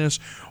kindness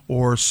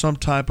or some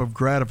type of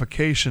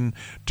gratification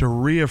to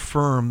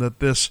reaffirm that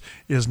this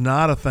is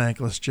not a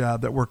thankless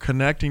job, that we're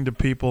connecting to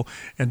people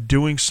and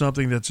doing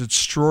something that's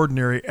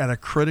extraordinary at a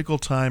critical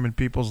time in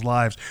people's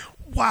lives.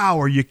 Wow,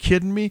 are you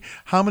kidding me?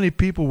 How many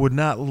people would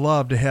not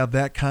love to have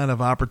that kind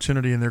of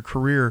opportunity in their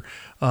career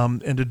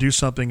and to do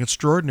something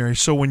extraordinary?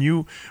 So when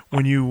you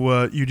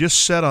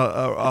just set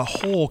a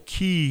whole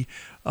key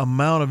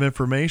amount of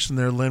information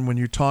there, Lynn, when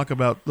you talk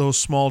about those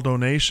small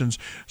donations.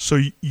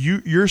 So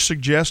you're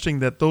suggesting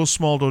that those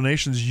small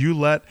donations, you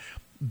let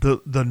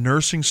the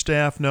nursing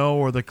staff know,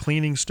 or the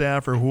cleaning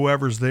staff, or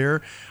whoever's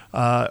there.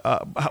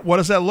 What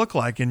does that look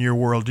like in your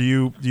world? Do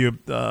you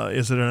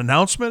is it an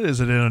announcement?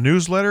 Is it in a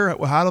newsletter?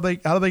 How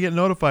do they get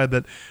notified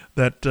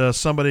that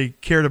somebody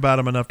cared about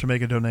them enough to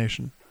make a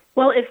donation?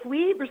 Well, if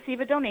we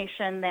receive a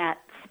donation that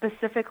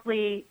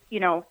specifically,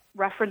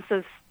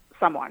 references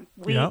someone,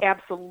 we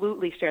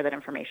absolutely share that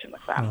information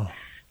with them.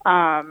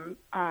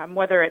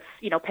 Whether it's,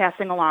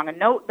 passing along a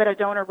note that a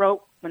donor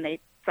wrote when they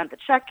sent the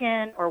check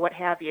in or what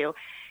have you.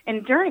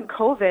 And during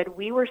COVID,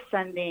 we were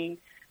sending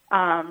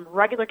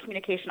regular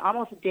communication,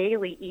 almost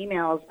daily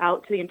emails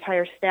out to the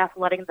entire staff,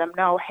 letting them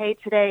know, hey,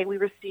 today we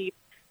received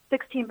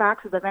 16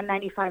 boxes of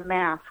N95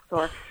 masks,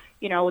 or,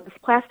 this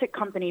plastic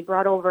company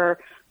brought over,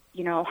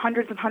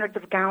 hundreds and hundreds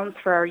of gowns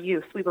for our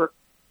use. We were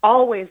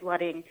always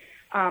letting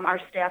our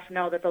staff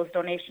know that those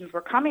donations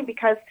were coming,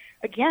 because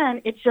again,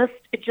 it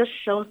just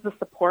shows the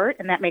support,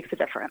 and that makes a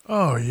difference.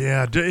 Oh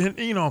yeah,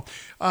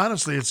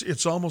 honestly,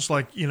 it's almost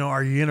like,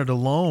 are you in it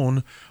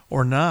alone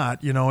or not?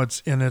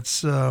 It's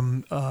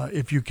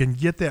if you can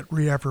get that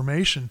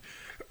reaffirmation.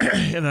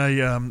 And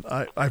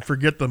I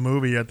forget the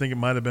movie. I think it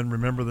might have been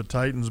Remember the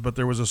Titans, but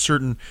there was a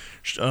certain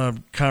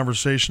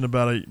conversation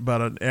about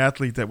an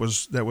athlete that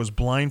was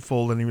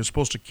blindfolded, and he was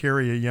supposed to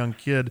carry a young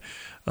kid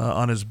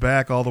on his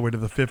back all the way to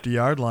the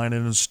 50-yard line,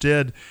 and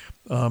instead,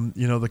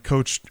 the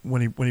coach,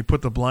 when he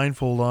put the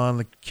blindfold on,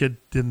 the kid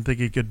didn't think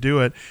he could do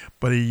it,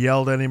 but he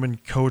yelled at him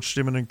and coached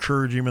him and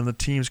encouraged him, and the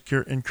teams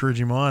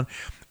encouraged him on.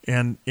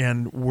 And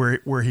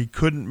where he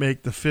couldn't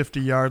make the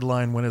 50-yard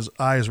line when his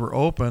eyes were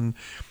open,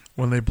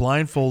 when they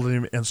blindfolded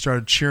him and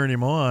started cheering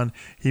him on,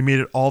 he made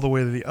it all the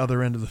way to the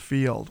other end of the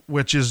field,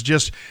 which is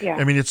just,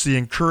 it's the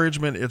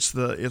encouragement, it's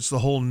the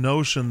whole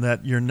notion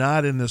that you're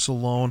not in this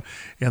alone,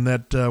 and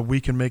that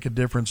we can make a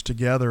difference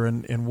together,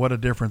 and what a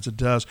difference it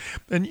does.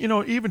 And,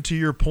 even to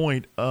your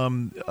point,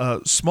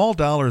 small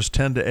dollars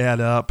tend to add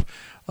up.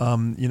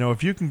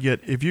 If you can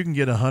get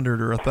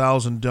 100 or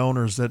 1,000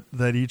 donors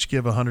that each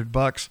give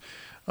 $100,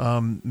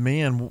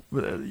 man,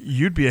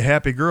 you'd be a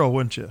happy girl,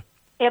 wouldn't you?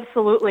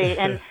 Absolutely.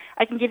 And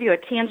I can give you a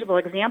tangible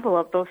example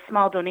of those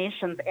small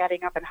donations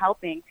adding up and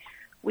helping.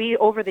 We,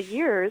 over the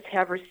years,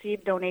 have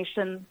received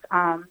donations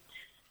from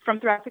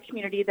throughout the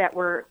community that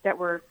were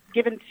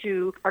given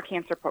to our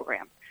cancer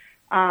program.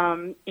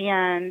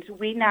 And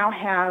we now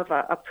have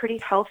a pretty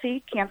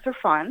healthy cancer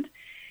fund,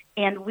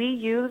 and we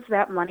use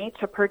that money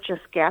to purchase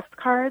gas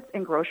cards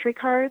and grocery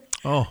cards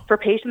for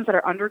patients that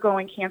are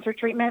undergoing cancer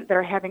treatment that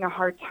are having a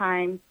hard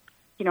time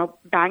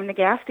buying the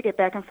gas to get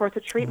back and forth to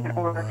treatment,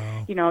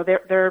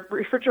 their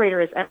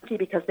refrigerator is empty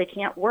because they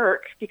can't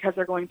work because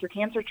they're going through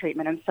cancer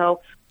treatment. And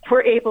so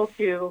we're able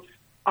to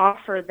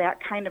offer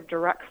that kind of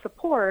direct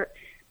support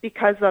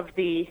because of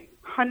the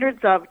hundreds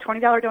of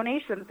 $20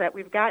 donations that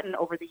we've gotten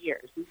over the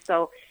years. And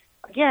so,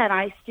 again,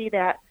 I see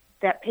that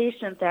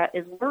patient that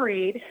is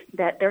worried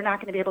that they're not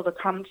going to be able to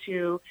come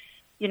to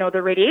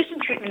the radiation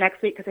treatment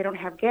next week because they don't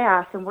have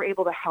gas, and we're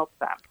able to help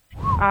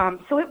them.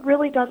 So it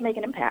really does make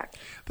an impact.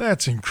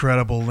 That's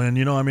incredible, Lynn.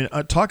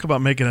 Talk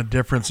about making a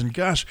difference. And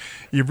gosh,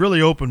 you've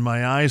really opened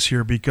my eyes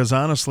here, because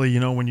honestly,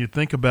 when you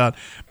think about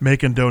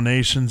making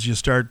donations, you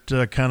start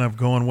kind of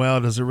going,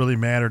 well, does it really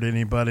matter to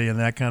anybody, and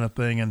that kind of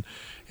thing. And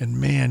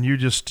man, you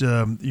just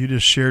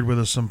shared with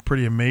us some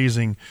pretty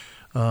amazing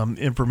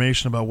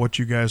information about what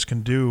you guys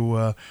can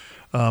do.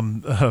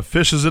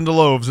 fishes into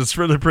loaves. It's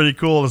really pretty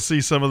cool to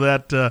see some of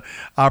that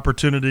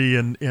opportunity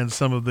and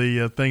some of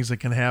the things that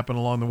can happen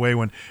along the way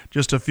when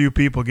just a few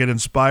people get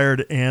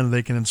inspired and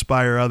they can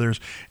inspire others.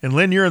 And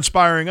Lynn, you're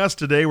inspiring us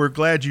today. We're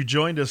glad you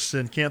joined us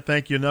and can't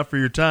thank you enough for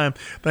your time.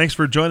 Thanks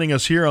for joining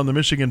us here on the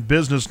Michigan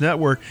Business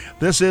Network.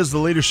 This is the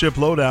Leadership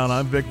Lowdown.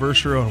 I'm Vic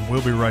Verschero, and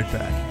we'll be right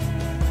back.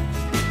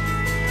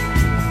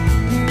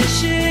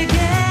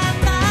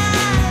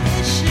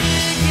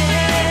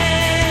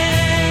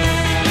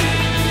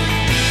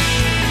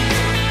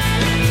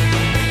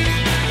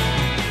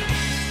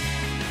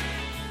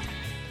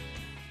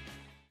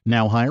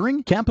 Now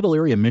hiring? Capital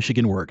Area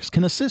Michigan Works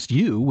can assist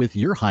you with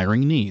your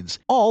hiring needs,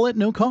 all at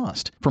no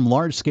cost. From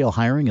large-scale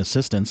hiring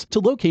assistance to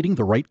locating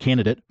the right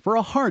candidate for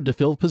a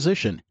hard-to-fill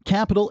position,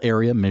 Capital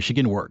Area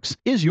Michigan Works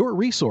is your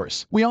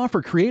resource. We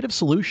offer creative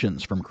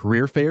solutions from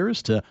career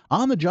fairs to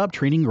on-the-job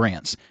training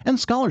grants and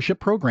scholarship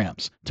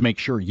programs to make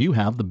sure you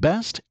have the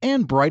best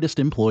and brightest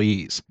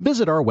employees.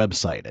 Visit our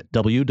website at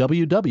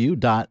www.camw.org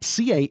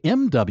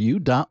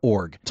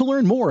to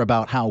learn more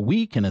about how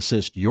we can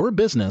assist your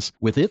business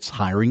with its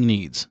hiring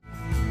needs.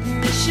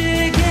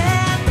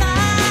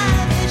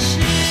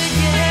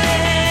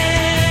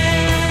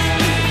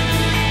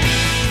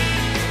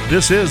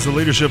 This is the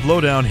Leadership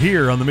Lowdown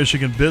here on the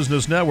Michigan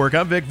Business Network.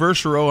 I'm Vic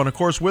Verschero, and of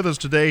course with us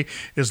today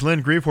is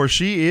Lynn Griefor.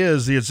 She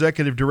is the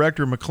Executive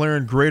Director of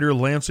McLaren Greater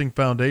Lansing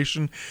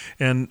Foundation.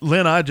 And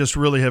Lynn, I just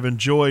really have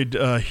enjoyed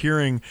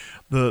hearing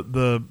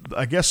the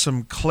I guess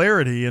some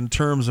clarity in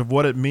terms of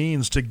what it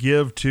means to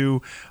give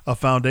to a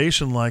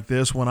foundation like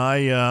this. When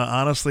I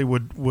honestly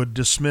would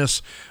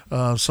dismiss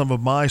some of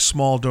my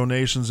small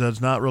donations as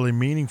not really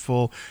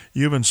meaningful,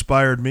 you've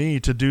inspired me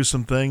to do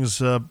some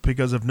things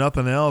because if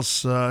nothing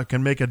else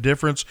can make a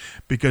difference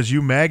because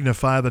you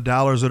magnify the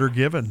dollars that are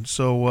given.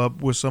 So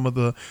with some of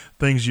the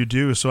things you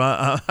do. So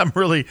I'm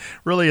really,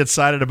 really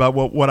excited about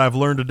what I've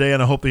learned today,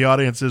 and I hope the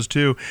audience is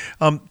too.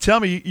 Tell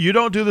me, you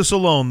don't do this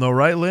alone though,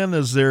 right, Lynn?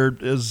 Are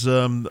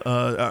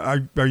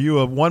you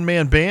a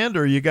one-man band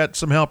or you got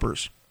some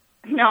helpers?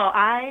 No,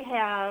 I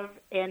have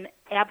an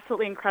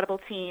absolutely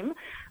incredible team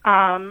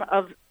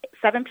of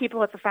 7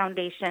 people at the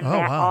foundation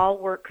that all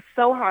work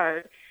so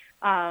hard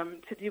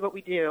to do what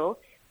we do.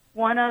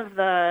 One of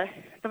the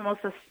most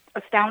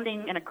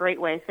astounding, in a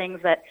great way,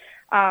 things that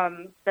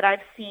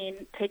I've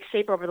seen take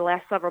shape over the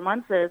last several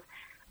months is,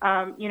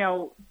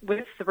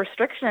 with the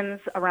restrictions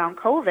around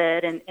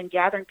COVID and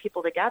gathering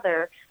people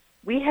together,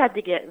 we had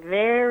to get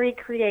very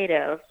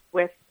creative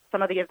with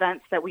some of the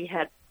events that we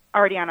had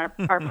already on our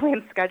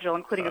planned schedule,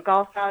 including a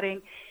golf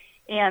outing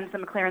and the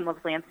McLaren Loves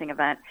Lansing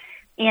event.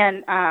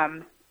 And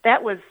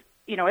that was,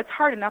 it's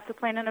hard enough to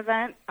plan an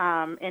event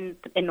in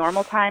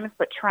normal times,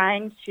 but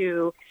trying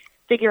to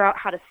figure out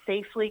how to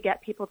safely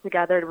get people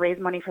together to raise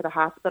money for the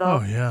hospital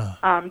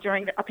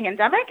during a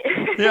pandemic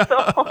is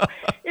a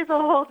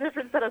whole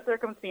different set of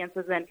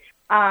circumstances. And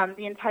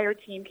the entire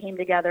team came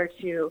together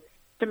to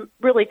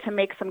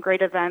make some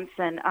great events.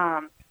 And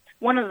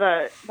one of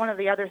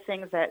the other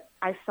things that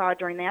I saw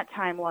during that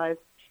time was,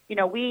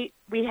 we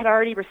had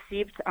already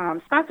received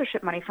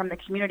sponsorship money from the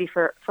community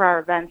for our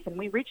events, and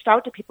we reached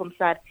out to people and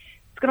said,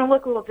 it's going to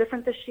look a little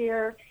different this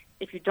year.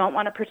 If you don't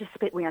want to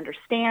participate, we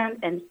understand.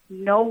 And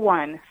no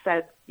one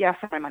said, yes,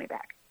 I want my money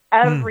back.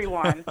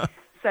 Everyone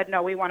said,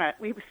 no, we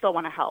still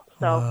want to help.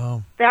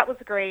 So that was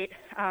great.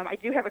 I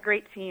do have a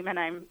great team, and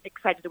I'm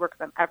excited to work with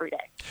them every day.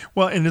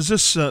 Well, and is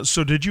this,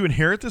 so did you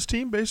inherit this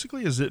team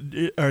basically? Is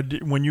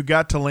it, when you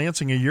got to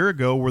Lansing a year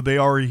ago, were they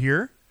already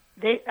here?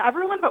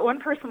 Everyone but one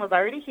person was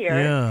already here.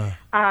 Yeah.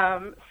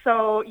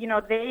 So,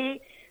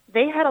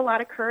 they had a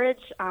lot of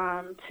courage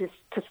to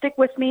stick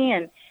with me,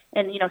 and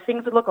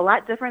things would look a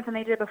lot different than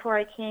they did before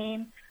I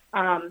came.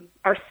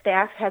 Our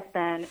staff has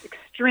been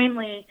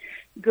extremely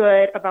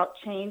good about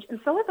change,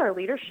 and so is our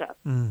leadership.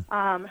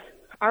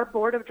 Our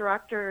board of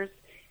directors,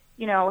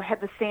 had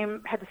the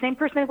same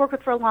person they worked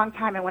with for a long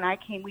time, and when I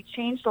came, we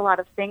changed a lot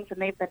of things,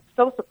 and they've been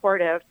so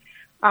supportive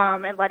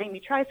and letting me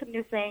try some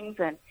new things.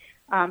 And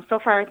so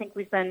far, I think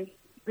we've been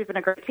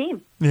a great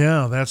team.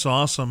 Yeah, that's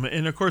awesome.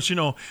 And of course,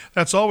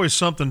 that's always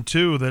something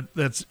too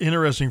that's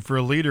interesting for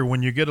a leader.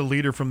 When you get a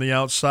leader from the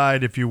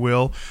outside, if you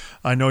will,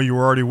 I know you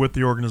were already with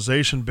the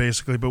organization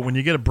basically, but when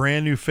you get a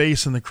brand new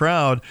face in the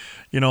crowd,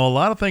 a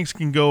lot of things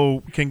can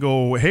go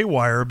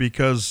haywire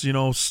because,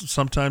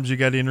 sometimes you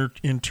got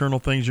internal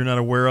things you're not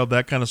aware of,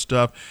 that kind of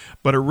stuff.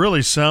 But it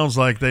really sounds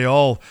like they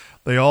all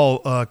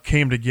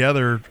came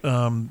together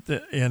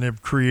and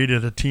have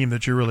created a team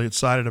that you're really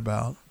excited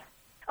about.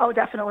 Oh,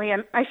 definitely.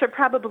 And I should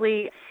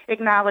probably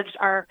acknowledge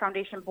our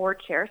foundation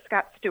board chair,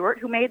 Scott Stewart,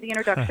 who made the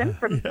introduction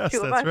from the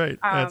two of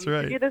us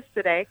to do this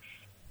today.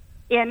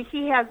 And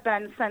he has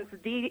been since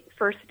the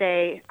first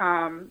day,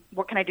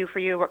 what can I do for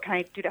you? What can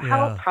I do to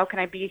help? How can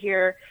I be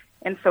here?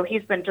 And so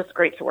he's been just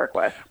great to work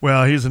with.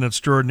 Well, he's an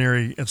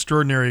extraordinary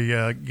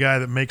guy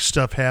that makes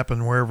stuff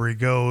happen wherever he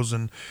goes.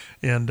 And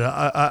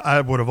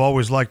I would have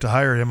always liked to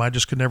hire him. I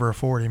just could never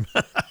afford him.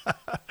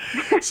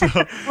 So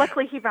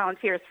luckily he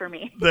volunteers for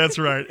me. That's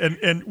right.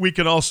 And we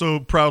can also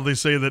proudly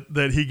say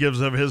that he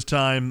gives of his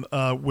time,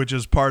 which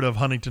is part of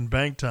Huntington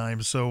Bank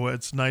time. So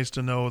it's nice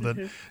to know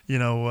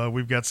that,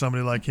 we've got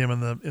somebody like him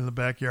in the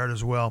backyard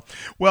as well.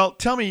 Well,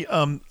 tell me,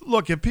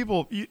 look, if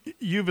people,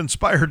 you've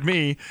inspired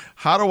me,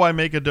 how do I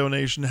make a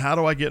donation? How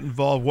do I get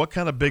involved? What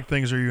kind of big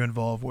things are you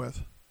involved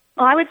with?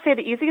 Well, I would say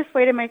the easiest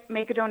way to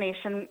make a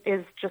donation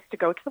is just to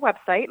go to the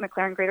website,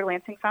 McLaren Greater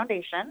Lansing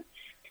Foundation.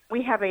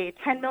 We have a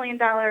 $10 million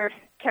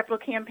capital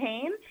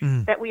campaign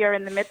that we are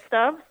in the midst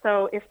of.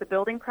 So if the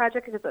building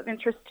project is of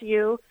interest to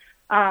you,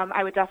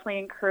 I would definitely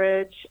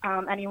encourage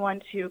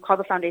anyone to call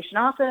the foundation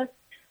office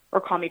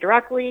or call me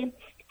directly.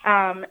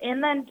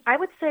 And then I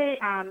would say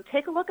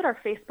take a look at our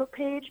Facebook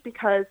page,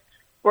 because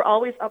we're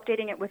always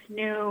updating it with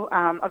new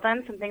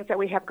events and things that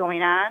we have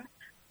going on.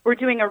 We're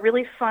doing a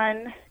really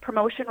fun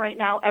promotion right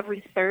now.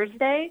 Every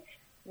Thursday,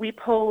 we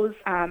pose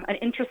an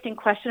interesting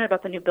question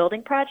about the new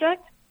building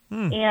project,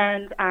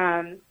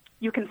 and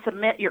you can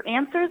submit your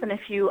answers, and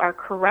if you are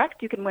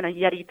correct, you can win a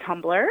Yeti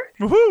tumbler.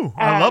 Woohoo!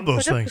 I love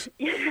those things.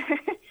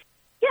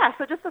 Yeah,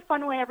 so just a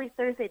fun way every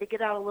Thursday to get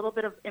out a little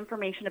bit of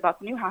information about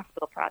the new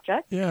hospital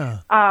project. Yeah.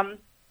 And,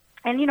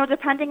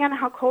 depending on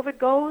how COVID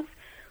goes,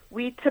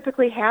 we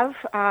typically have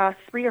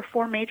 3 or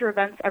 4 major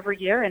events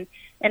every year, and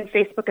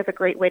Facebook is a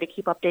great way to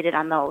keep updated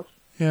on those.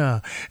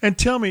 Yeah. And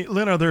tell me,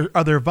 Lynn,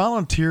 are there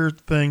volunteer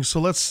things? So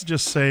let's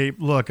just say,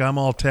 look, I'm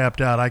all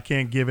tapped out. I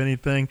can't give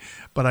anything,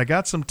 but I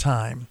got some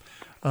time.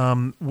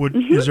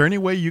 Is there any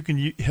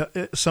way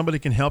somebody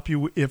can help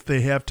you if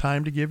they have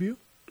time to give you?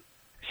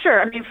 Sure.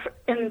 I mean,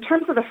 in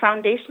terms of the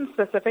foundation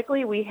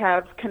specifically, we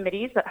have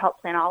committees that help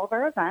plan all of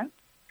our events.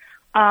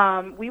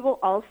 We will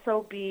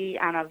also be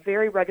on a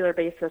very regular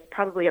basis,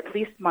 probably at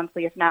least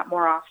monthly, if not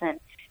more often,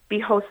 be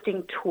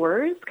hosting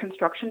tours,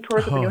 construction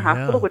tours of the new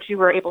hospital, which you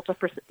were able to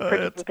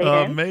participate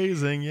in.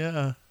 Amazing,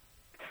 yeah.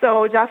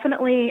 So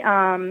definitely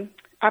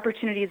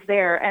opportunities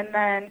there. And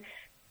then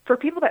for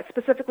people that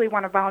specifically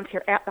want to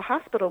volunteer at the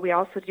hospital, we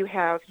also do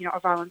have, a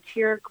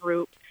volunteer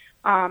group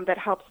that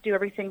helps do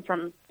everything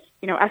from,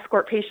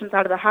 escort patients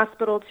out of the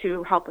hospital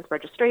to help with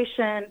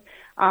registration,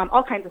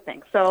 all kinds of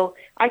things. So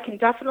I can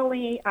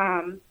definitely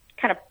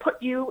kind of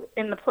put you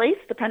in the place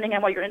depending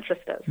on what your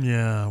interest is.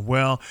 Yeah,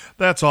 well,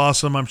 that's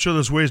awesome. I'm sure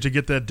there's ways to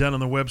get that done on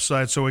the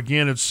website. So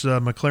again, it's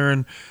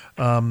McLaren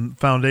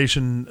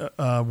Foundation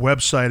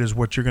website is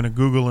what you're going to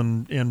Google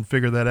and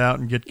figure that out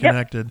and get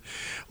connected.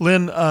 Yep.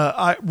 Lynn,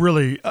 I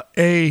really,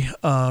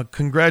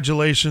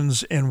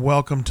 congratulations and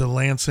welcome to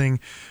Lansing.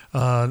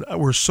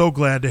 We're so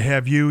glad to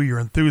have you, your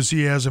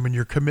enthusiasm and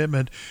your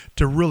commitment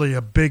to really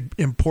a big,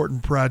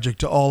 important project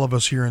to all of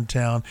us here in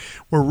town.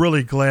 We're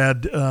really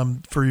glad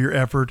for your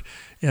effort,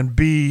 and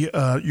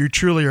you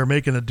truly are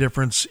making a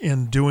difference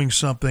in doing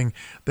something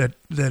that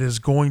is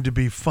going to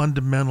be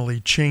fundamentally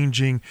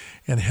changing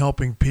and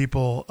helping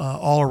people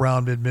all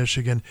around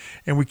mid-Michigan,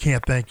 and we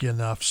can't thank you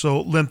enough. So,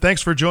 Lynn,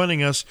 thanks for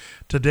joining us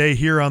today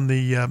here on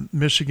the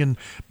Michigan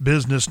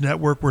Business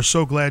Network. We're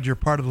so glad you're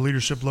part of the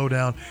Leadership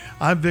Lowdown.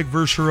 I'm Vic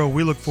Verschero.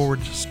 We look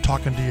forward to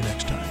talking to you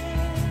next time.